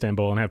show in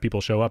Istanbul and have people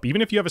show up.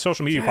 Even if you have a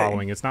social media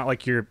following, it's not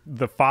like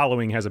the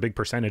following has a big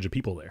percentage of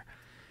people there.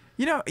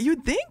 You know,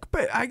 you'd think,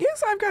 but I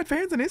guess I've got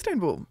fans in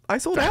Istanbul. I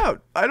sold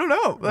out. I don't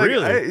know. Like,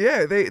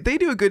 really? They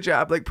do a good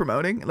job like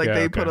promoting.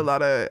 Like put a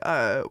lot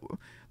of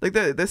like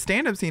the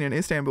stand-up scene in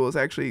Istanbul is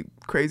actually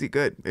crazy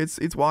good.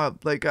 It's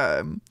wild. Like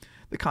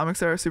the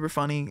comics there are super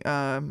funny.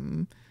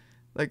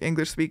 Like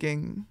English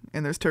speaking,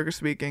 and there's Turkish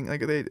speaking.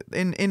 Like they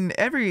in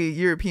every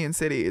European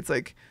city, it's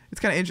like it's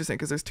kind of interesting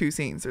because there's 2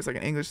 scenes. There's like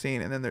an English scene,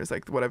 and then there's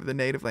like whatever the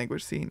native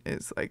language scene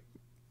is, like,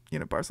 you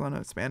know,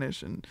 Barcelona,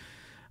 Spanish, and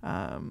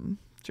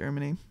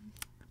Germany,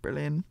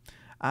 Berlin.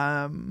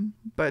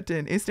 But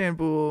in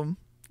Istanbul,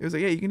 it was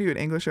like, yeah, you can do an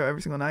English show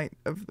every single night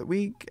of the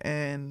week,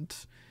 and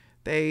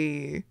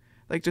they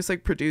like just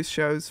like produce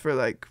shows for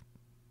like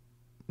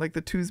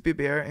the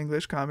Tuzbiber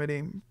English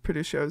comedy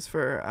produce shows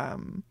for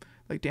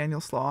like Daniel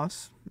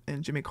Sloss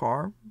and Jimmy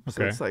Carr.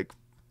 So it's like,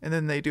 and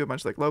then they do a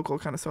bunch of like local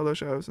kind of solo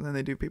shows, and then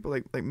they do people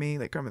like me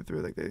like coming through,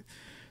 like they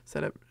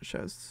set up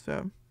shows.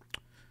 So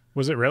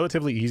was it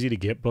relatively easy to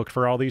get booked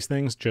for all these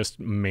things, just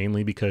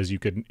mainly because you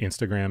could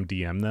Instagram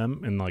DM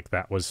them, and like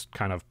that was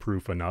kind of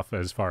proof enough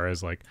as far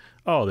as like,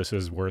 oh, this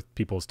is worth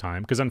people's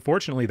time? Because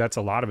unfortunately, that's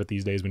a lot of it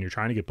these days when you're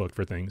trying to get booked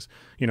for things.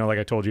 You know, like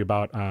I told you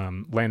about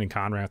Landon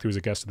Conrath, who's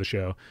a guest of the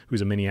show, who's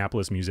a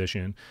Minneapolis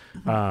musician.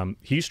 Mm-hmm.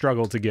 He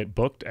struggled to get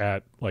booked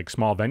at like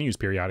small venues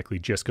periodically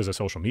just because of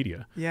social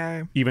media.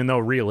 Yeah. Even though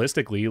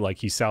realistically, like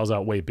he sells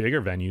out way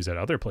bigger venues at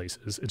other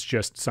places. It's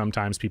just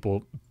sometimes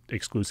people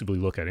exclusively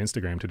look at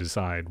Instagram to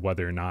decide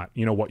whether or not,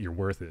 you know, what your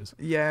worth is.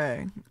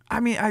 Yeah. I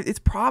mean, it's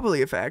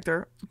probably a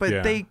factor,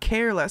 but they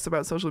care less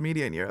about social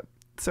media in Europe.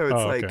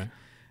 So it's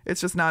it's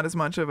just not as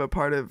much of a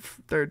part of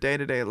their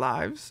day-to-day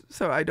lives.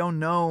 So I don't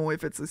know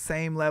if it's the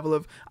same level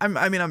of,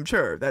 I'm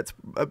sure that's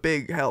a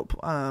big help.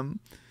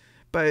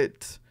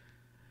 But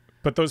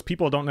those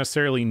people don't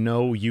necessarily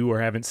know you or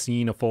haven't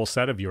seen a full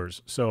set of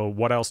yours. So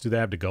what else do they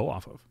have to go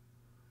off of?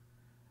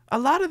 A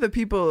lot of the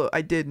people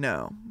I did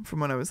know from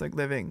when I was like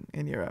living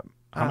in Europe.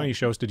 How many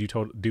shows did you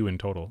do in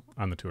total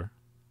on the tour?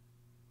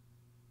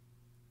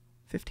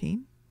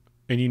 15.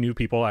 And you knew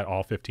people at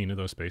all 15 of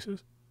those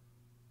spaces?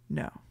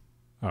 No.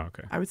 Oh,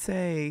 okay. I would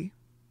say,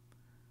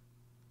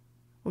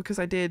 well, because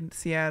I did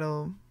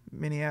Seattle,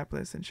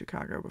 Minneapolis, and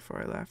Chicago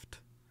before I left.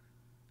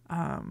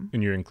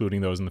 And you're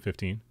including those in the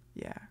 15?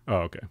 Yeah. Oh,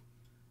 okay.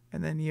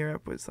 And then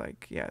Europe was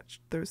like,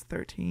 there was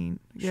 13.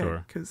 Yeah,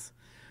 sure. Because,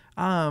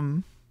 I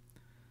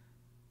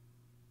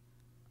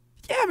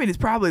mean, it's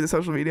probably the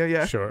social media.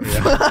 Yeah. Sure.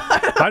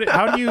 Yeah.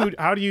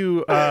 how do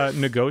you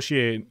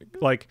negotiate?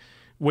 Like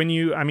when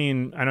you, I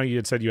mean, I know you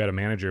had said you had a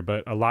manager,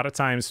 but a lot of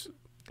times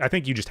I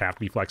think you just have to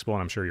be flexible,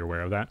 and I'm sure you're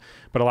aware of that.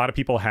 But a lot of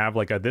people have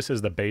like this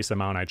is the base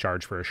amount I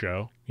charge for a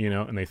show, you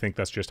know, and they think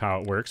that's just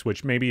how it works,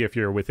 which maybe if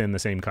you're within the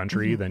same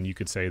country, then you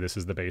could say this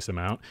is the base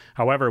amount.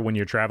 However, when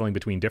you're traveling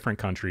between different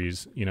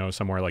countries, you know,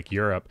 somewhere like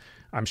Europe,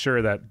 I'm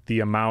sure that the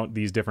amount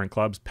these different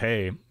clubs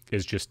pay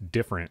is just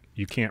different.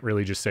 You can't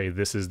really just say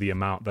this is the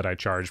amount that I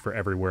charge for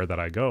everywhere that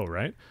I go,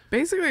 right?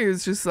 Basically,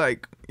 it's just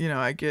like, you know,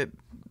 I get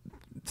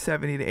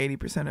 70 to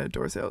 80% of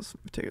door sales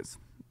tickets.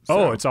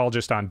 So it's all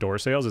just on door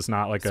sales. It's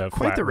not like a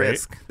quite flat the rate.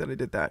 risk that I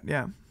did that.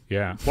 Yeah.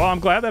 Yeah. Well,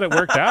 I'm glad that it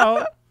worked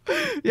out.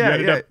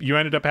 Yeah. You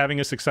ended up having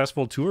a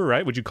successful tour,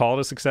 right? Would you call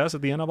it a success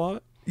at the end of all of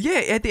it?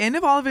 Yeah. At the end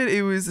of all of it,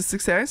 it was a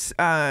success.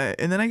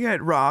 And then I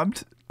got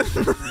robbed.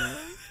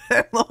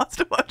 I lost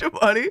a bunch of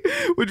money,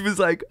 which was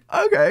like,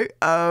 okay.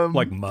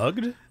 Like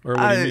mugged? Or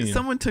what do you mean?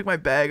 Someone took my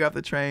bag off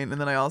the train, and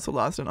then I also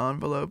lost an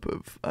envelope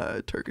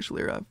of Turkish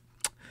lira.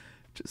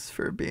 Just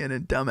for being a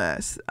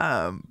dumbass.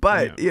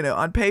 But, you know,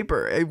 on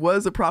paper, it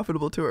was a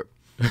profitable tour.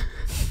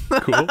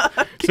 Cool.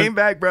 Came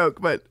back broke,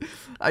 but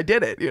I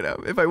did it, you know,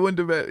 if I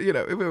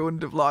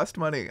wouldn't have lost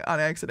money on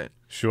accident.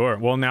 Sure.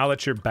 Well, now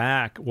that you're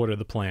back, what are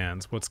the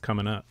plans? What's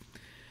coming up?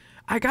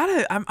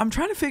 I'm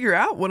trying to figure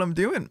out what I'm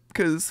doing,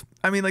 because,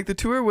 I mean, like, the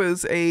tour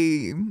was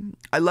I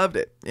loved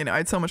it. You know, I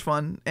had so much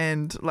fun.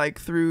 And, like,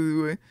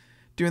 through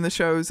doing the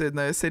shows in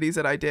the cities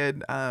that I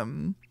did,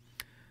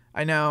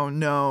 I now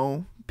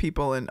know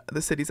people in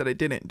the cities that I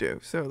didn't do.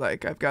 So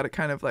like I've got a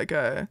kind of like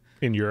a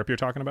in Europe you're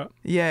talking about?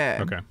 Yeah.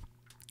 Okay.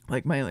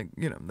 Like my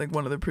you know, like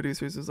one of the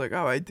producers was like,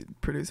 "Oh, I did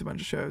produce a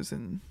bunch of shows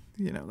and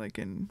you know, like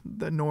in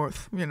the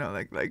north, you know,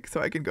 like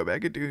so I can go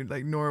back and do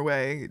like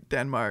Norway,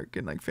 Denmark,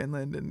 and like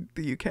Finland and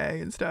the UK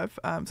and stuff."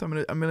 So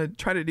I'm gonna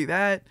try to do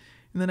that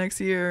in the next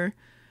year.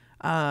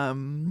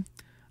 I'm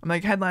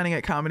like headlining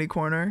at Comedy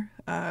Corner,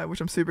 which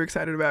I'm super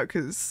excited about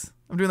because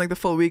I'm doing like the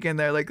full weekend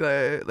there,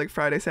 like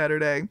Friday,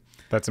 Saturday.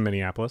 That's in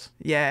Minneapolis?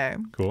 Yeah.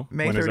 Cool.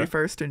 May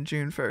 31st and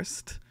June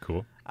 1st.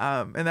 Cool.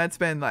 And that's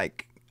been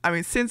like, I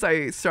mean, since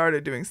I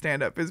started doing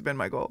stand-up has been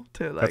my goal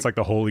to like. That's like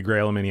the holy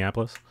grail in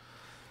Minneapolis?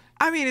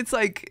 I mean, it's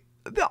like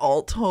the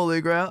alt holy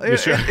grail.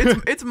 Sure?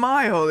 It's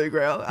my holy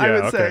grail, I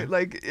would say.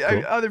 Like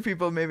cool. Other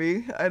people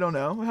maybe, I don't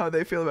know how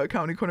they feel about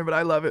Comedy Corner, but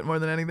I love it more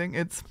than anything.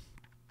 It's,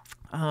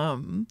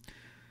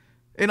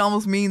 it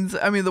almost means,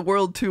 I mean, the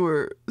world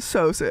tour,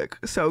 so sick,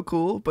 so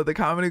cool, but the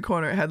Comedy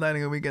Corner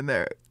headlining a weekend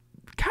there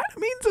kind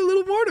of means a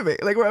little more to me.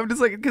 Like where I'm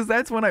just like, because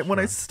that's when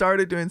I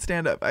started doing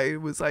stand up, I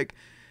was like,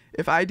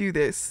 if I do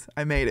this,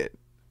 I made it.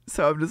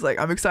 So I'm just like,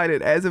 I'm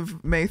excited. As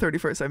of May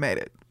 31st, I made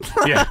it.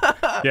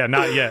 Yeah,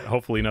 not yet.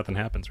 Hopefully nothing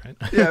happens, right?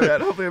 Yeah, man.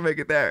 Hopefully I make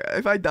it there.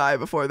 If I die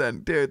before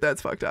then, dude,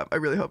 that's fucked up. I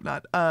really hope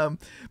not.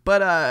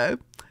 But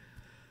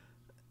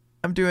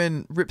I'm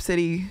doing Rip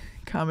City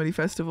Comedy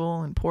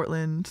Festival in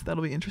Portland.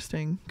 That'll be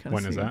interesting.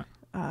 When is that?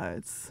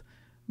 It's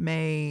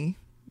May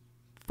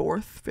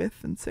 4th,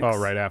 5th, and 6th. Oh,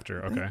 right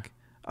after. Okay.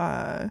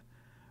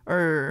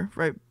 Or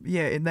right,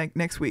 yeah,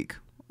 next week.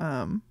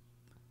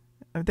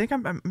 I think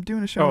I'm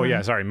doing a show. Oh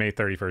yeah, sorry, May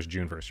 31st,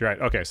 June 1st. You're right.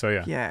 Okay, so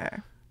yeah. Yeah,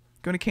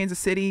 going to Kansas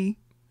City,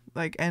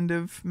 like end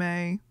of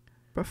May,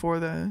 before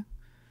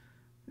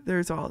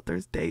there's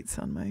dates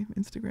on my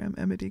Instagram,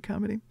 Emma D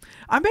Comedy.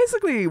 I'm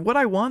basically, what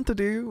I want to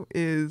do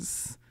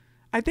is,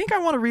 I think I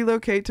want to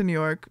relocate to New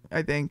York.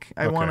 I think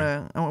I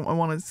want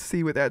to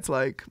see what that's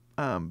like.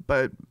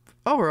 But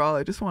overall,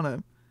 I want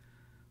to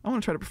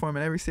try to perform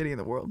in every city in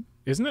the world.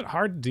 Isn't it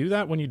hard to do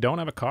that when you don't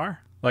have a car?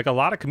 Like a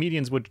lot of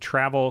comedians would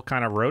travel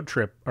kind of road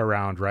trip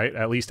around, right?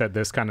 At least at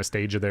this kind of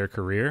stage of their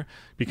career,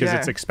 because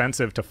it's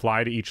expensive to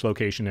fly to each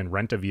location and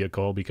rent a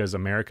vehicle, because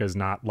America is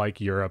not like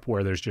Europe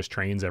where there's just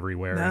trains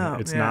everywhere. No,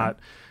 and it's not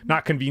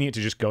convenient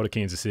to just go to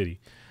Kansas City.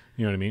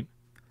 You know what I mean?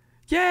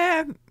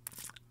 Yeah.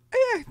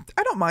 Yeah.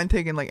 I don't mind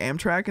taking like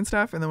Amtrak and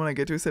stuff. And then when I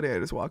get to a city, I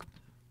just walk.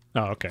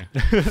 Oh, okay.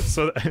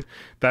 So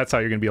that's how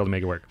you're going to be able to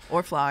make it work.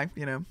 Or fly,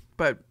 you know,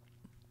 but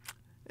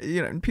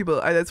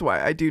people. That's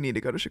why I do need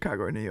to go to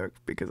Chicago or New York,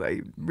 because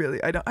I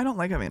don't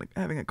like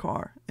having a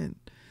car. And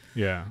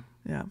yeah.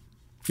 Yeah.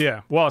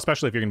 Yeah. Well,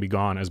 especially if you're going to be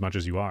gone as much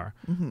as you are,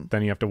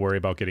 then you have to worry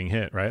about getting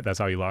hit, right? That's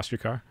how you lost your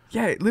car?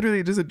 Yeah,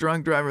 literally just a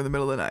drunk driver in the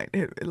middle of the night.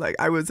 Like,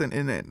 I wasn't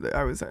in it.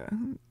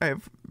 I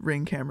have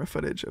Ring camera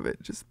footage of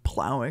it just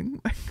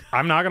plowing.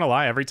 I'm not going to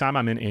lie. Every time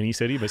I'm in any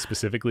city, but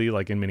specifically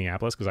like in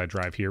Minneapolis, because I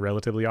drive here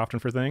relatively often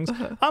for things,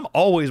 I'm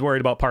always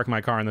worried about parking my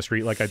car in the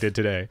street like I did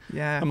today.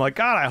 Yeah. I'm like,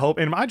 God, I hope.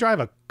 And I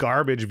drive a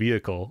garbage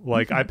vehicle.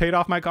 Like, I paid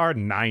off my car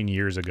 9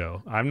 years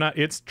ago.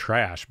 It's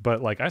trash,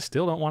 but like, I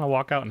still don't want to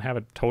walk out and have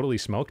it totally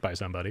smoked by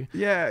somebody.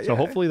 Yeah. So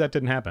hopefully that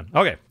didn't happen.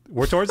 Okay.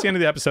 We're towards the end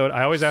of the episode.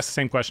 I always ask the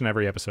same question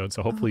every episode.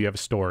 So hopefully you have a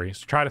story.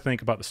 So try to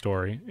think about the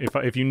story.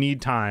 If you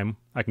need time,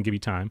 I can give you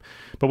time.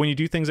 But when you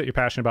do things that you're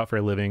passionate about for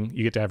a living,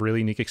 you get to have really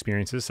unique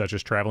experiences, such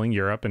as traveling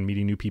Europe and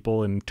meeting new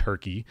people in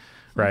Turkey,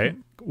 right?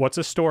 What's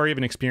a story of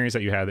an experience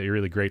that you had that you're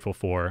really grateful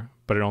for,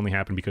 but it only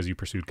happened because you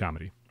pursued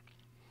comedy?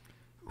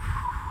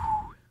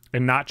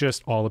 And not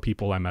just all the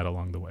people I met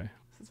along the way.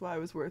 This is why it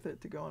was worth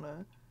it to go on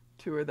a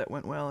tour that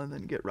went well and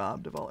then get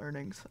robbed of all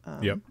earnings.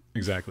 Yep,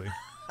 exactly.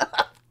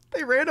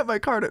 They ran up my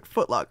card at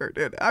Foot Locker,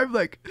 dude. I'm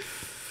like...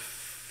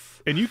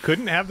 And you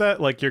couldn't have that?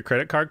 Like, your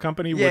credit card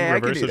company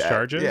wouldn't reverse those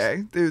charges?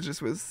 Yeah, it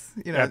just was,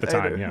 at the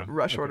time, I had to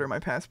rush order my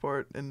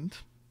passport and...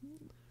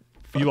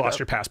 You lost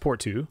your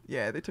passport too?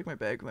 Yeah, they took my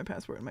bag with my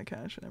passport and my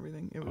cash and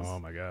everything. It was oh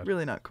my God.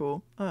 Really not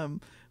cool.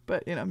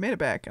 But made it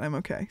back and I'm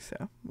okay,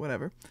 so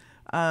whatever.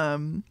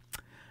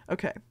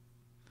 Okay.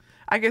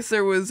 I guess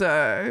there was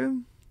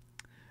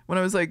when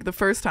I was like the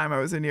first time I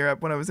was in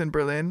Europe, when I was in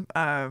Berlin,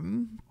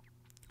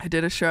 I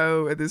did a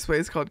show at this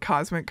place called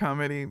Cosmic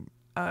Comedy,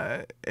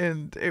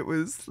 and it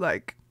was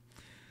like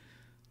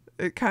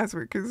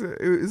Cosmic is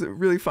it was a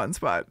really fun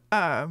spot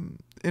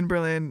in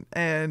Berlin,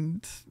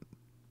 and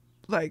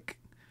like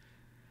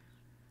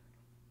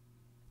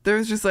there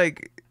was just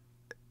like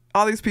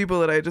all these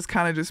people that I just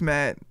kind of just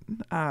met,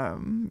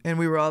 and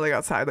we were all like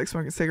outside like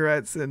smoking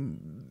cigarettes,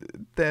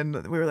 and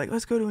then we were like,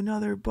 let's go to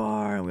another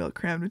bar, and we all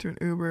crammed into an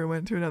Uber and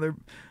went to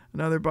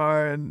another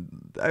bar,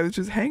 and I was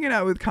just hanging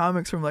out with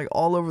comics from like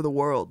all over the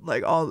world,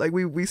 like all like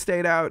we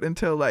stayed out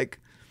until like,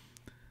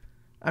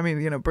 I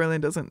mean, Berlin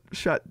doesn't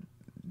shut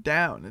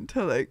down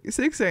until like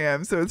 6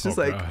 a.m. so it's just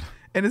God.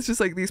 And it's just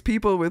like these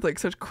people with like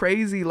such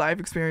crazy life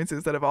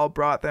experiences that have all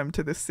brought them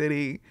to the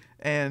city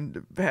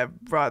and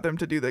have brought them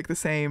to do like the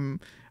same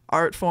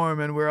art form,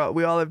 and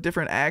we all have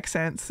different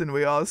accents, and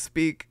we all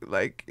speak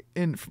like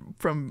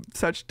from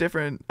such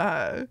different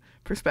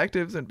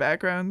perspectives and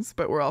backgrounds,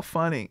 but we're all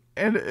funny.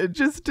 And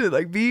just to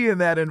like be in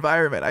that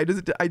environment,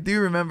 I do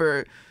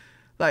remember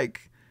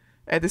like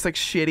at this like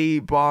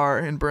shitty bar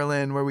in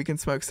Berlin where we can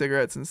smoke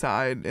cigarettes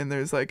inside, and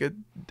there's like a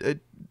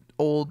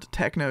old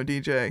techno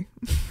DJ.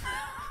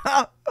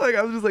 Like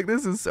I was just like,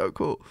 this is so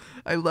cool.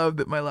 I love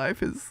that my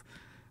life has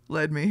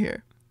led me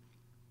here.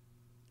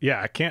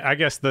 Yeah, I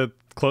guess the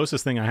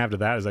closest thing I have to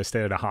that is I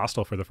stayed at a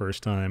hostel for the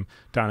first time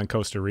down in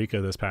Costa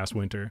Rica this past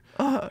winter.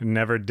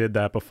 Never did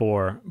that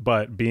before,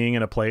 but being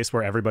in a place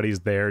where everybody's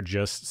there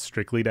just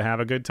strictly to have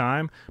a good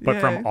time, but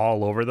from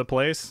all over the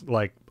place,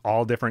 like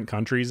all different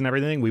countries and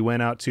everything. We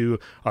went out to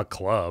a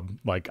club.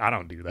 Like, I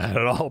don't do that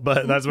at all,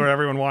 but that's where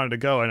everyone wanted to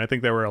go. And I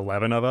think there were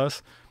 11 of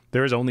us.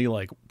 There was only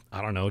like,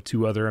 I don't know,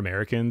 2 other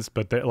Americans,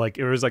 but like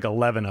it was like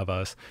 11 of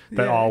us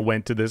that all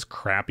went to this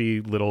crappy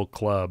little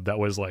club that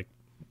was like,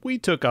 we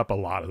took up a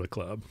lot of the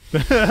club,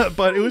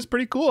 but it was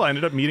pretty cool. I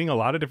ended up meeting a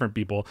lot of different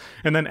people.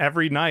 And then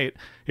every night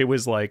it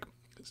was like,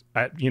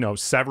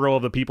 several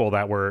of the people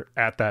that were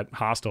at that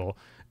hostel,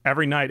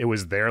 every night it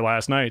was their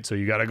last night. So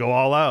you got to go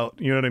all out.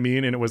 You know what I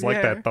mean? And it was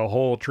like that the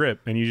whole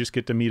trip. And you just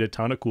get to meet a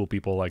ton of cool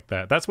people like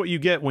that. That's what you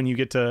get when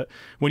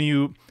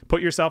you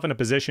put yourself in a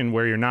position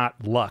where you're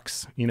not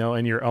Lux,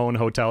 in your own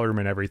hotel room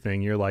and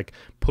everything. You're like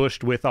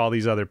pushed with all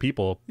these other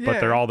people, but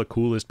they're all the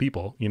coolest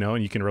people,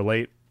 and you can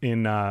relate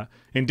in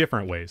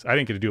different ways. I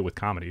didn't get to do it with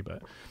comedy,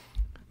 but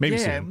maybe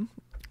soon.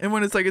 And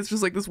when it's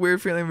just like this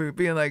weird feeling of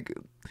being like,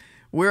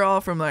 we're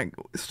all from like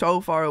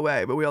so far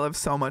away, but we all have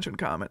so much in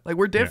common. Like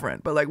we're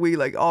different, but like we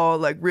like all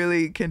like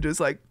really can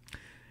just like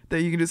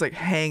that you can just like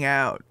hang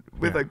out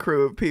with a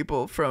crew of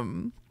people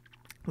from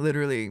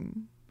literally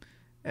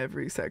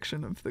every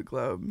section of the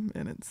globe,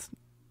 and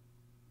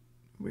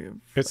we have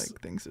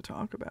like things to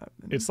talk about.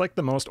 It's like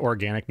the most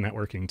organic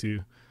networking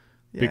too.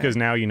 Because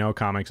now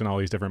comics in all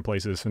these different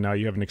places, so now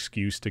you have an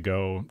excuse to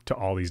go to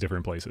all these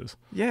different places.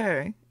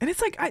 Yeah, and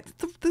it's like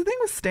the thing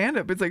with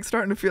stand-up, it's like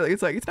starting to feel like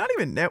it's not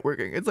even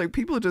networking. It's like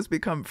people just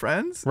become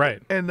friends,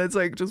 right? And it's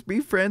like just be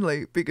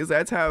friendly, because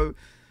that's what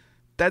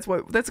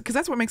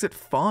makes it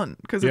fun.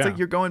 Because it's like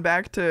you're going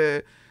back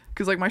to,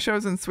 because like my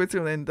shows in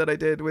Switzerland that I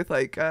did with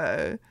like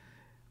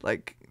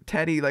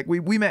Teddy, like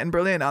we met in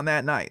Berlin on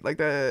that night, and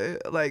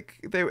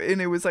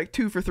it was like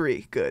 2 for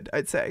 3 good,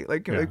 I'd say.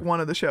 Like one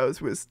of the shows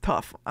was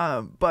tough,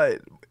 but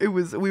it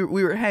was we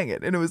were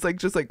hanging, and it was like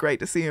just like great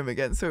to see him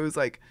again. So it was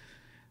like,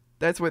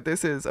 that's what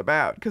this is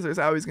about, because there's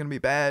always gonna be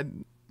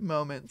bad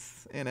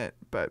moments in it,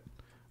 but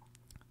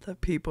the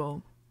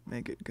people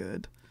make it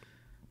good.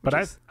 But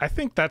I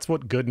think that's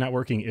what good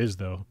networking is,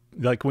 though.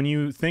 Like when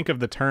you think of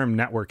the term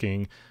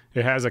networking,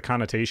 it has a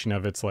connotation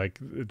of it's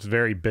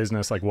very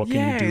business. Like, what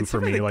can you do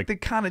for me? Like the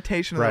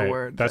connotation of the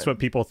word. That's what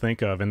people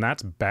think of, and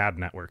that's bad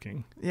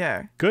networking.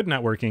 Yeah. Good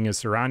networking is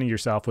surrounding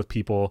yourself with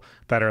people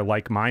that are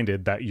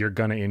like-minded, that you're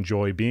going to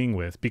enjoy being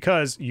with,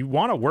 because you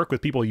want to work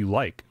with people you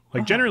like.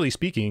 Like, generally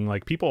speaking,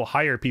 like, people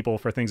hire people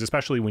for things,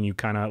 especially when you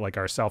kind of like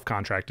are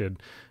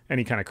self-contracted,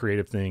 any kind of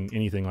creative thing,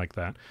 anything like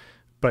that.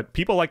 But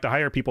people like to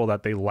hire people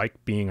that they like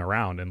being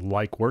around and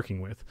like working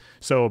with.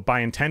 So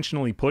by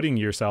intentionally putting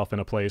yourself in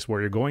a place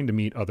where you're going to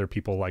meet other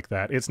people like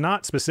that, it's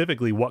not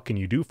specifically what can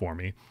you do for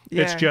me.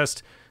 Yeah. It's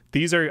just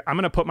I'm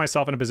going to put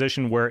myself in a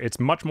position where it's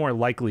much more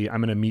likely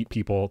I'm going to meet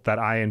people that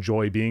I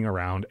enjoy being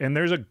around. And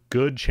there's a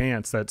good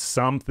chance that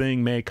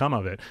something may come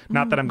of it.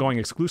 Not that I'm going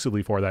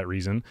exclusively for that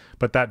reason,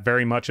 but that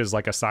very much is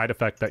like a side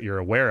effect that you're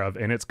aware of.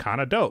 And it's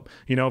kind of dope,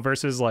 you know,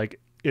 versus like,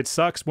 it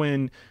sucks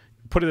when,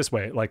 put it this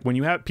way, like when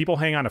you have people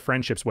hang on to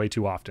friendships way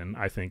too often,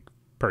 I think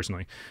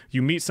personally,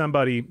 you meet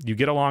somebody, you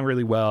get along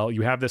really well,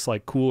 you have this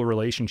like cool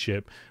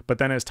relationship, but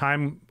then as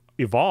time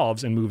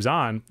evolves and moves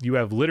on, you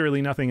have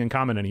literally nothing in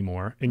common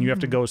anymore. And you have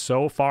to go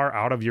so far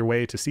out of your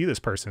way to see this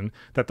person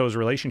that those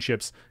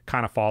relationships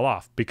kind of fall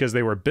off because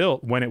they were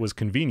built when it was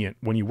convenient,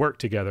 when you worked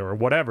together or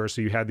whatever.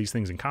 So you had these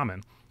things in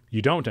common.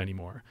 You don't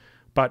anymore.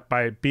 But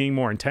by being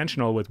more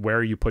intentional with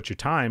where you put your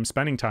time,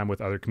 spending time with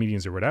other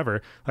comedians or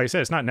whatever, like I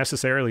said, it's not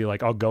necessarily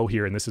like, I'll go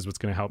here and this is what's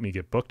going to help me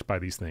get booked by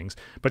these things.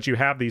 But you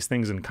have these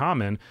things in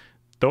common.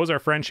 Those are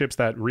friendships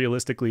that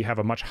realistically have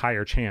a much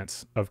higher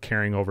chance of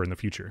carrying over in the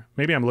future.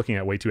 Maybe I'm looking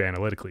at way too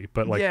analytically,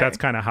 but like that's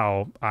kind of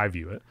how I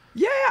view it.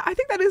 Yeah, I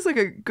think that is like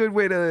a good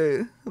way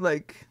to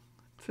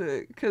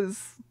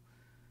because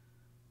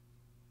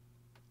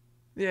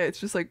it's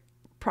just like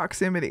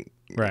proximity.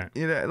 Right.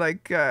 You know,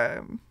 like,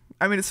 I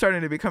mean, it's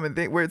starting to become a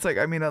thing where it's like,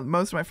 I mean,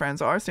 most of my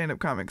friends are stand-up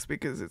comics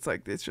because it's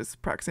like, it's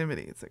just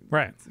proximity. It's like,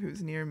 it's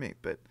who's near me.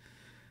 But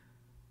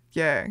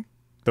yeah.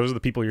 Those are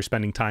the people you're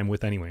spending time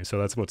with anyway. So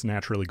that's what's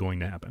naturally going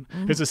to happen.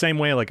 It's the same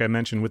way, like I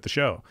mentioned with the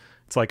show.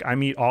 It's like I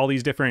meet all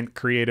these different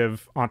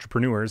creative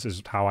entrepreneurs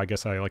is how I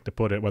guess I like to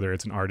put it, whether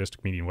it's an artist,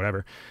 comedian,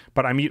 whatever.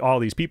 But I meet all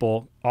these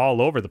people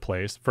all over the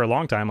place. For a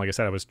long time, like I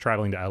said, I was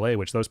traveling to LA,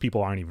 which those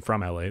people aren't even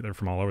from LA. They're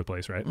from all over the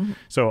place, right?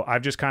 So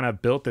I've just kind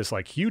of built this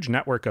like huge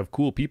network of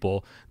cool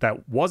people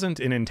that wasn't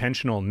an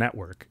intentional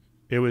network.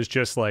 It was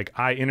just like,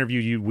 I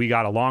interviewed you, we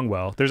got along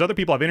well. There's other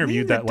people I've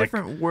interviewed that like...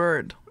 different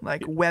word,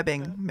 like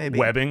webbing, maybe.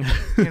 Webbing.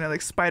 You know,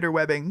 like spider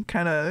webbing,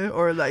 kind of,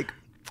 or like,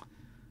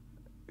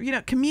 you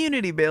know,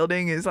 community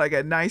building is like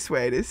a nice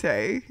way to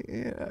say,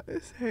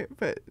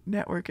 but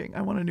networking,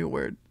 I want a new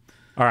word.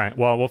 All right,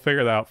 well, we'll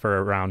figure that out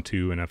for round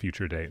 2 in a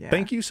future date. Yeah.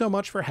 Thank you so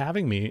much for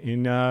having me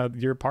in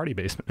your party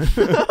basement.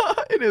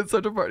 It is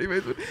such a party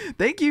basement.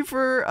 Thank you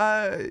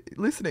for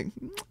listening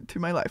to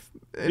my life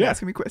and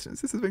asking me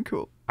questions. This has been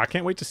cool. I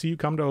can't wait to see you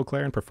come to Eau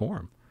Claire and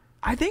perform.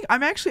 I think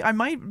I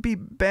might be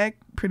back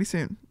pretty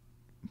soon.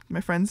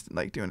 My friend's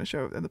like doing a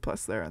show at the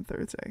Plus there on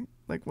Thursday,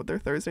 like their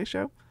Thursday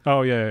show.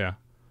 Oh, yeah.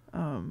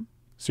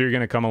 So you're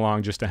going to come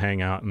along just to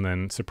hang out and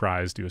then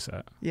surprise do a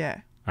set?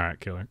 Yeah. All right,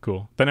 killer.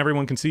 Cool. Then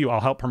everyone can see you. I'll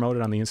help promote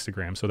it on the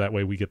Instagram so that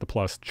way we get the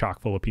Plus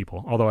chock full of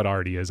people, although it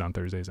already is on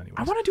Thursdays anyway.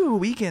 I want to do a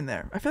weekend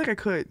there. I feel like I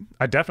could.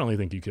 I definitely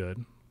think you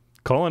could.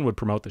 Cullen would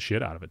promote the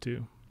shit out of it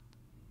too.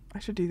 I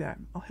should do that.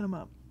 I'll hit him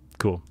up.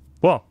 Cool.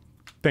 Well,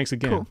 thanks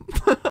again.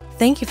 Cool.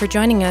 Thank you for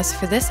joining us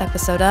for this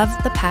episode of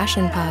The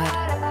Passion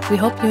Pod. We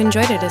hope you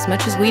enjoyed it as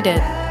much as we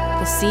did.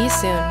 We'll see you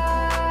soon.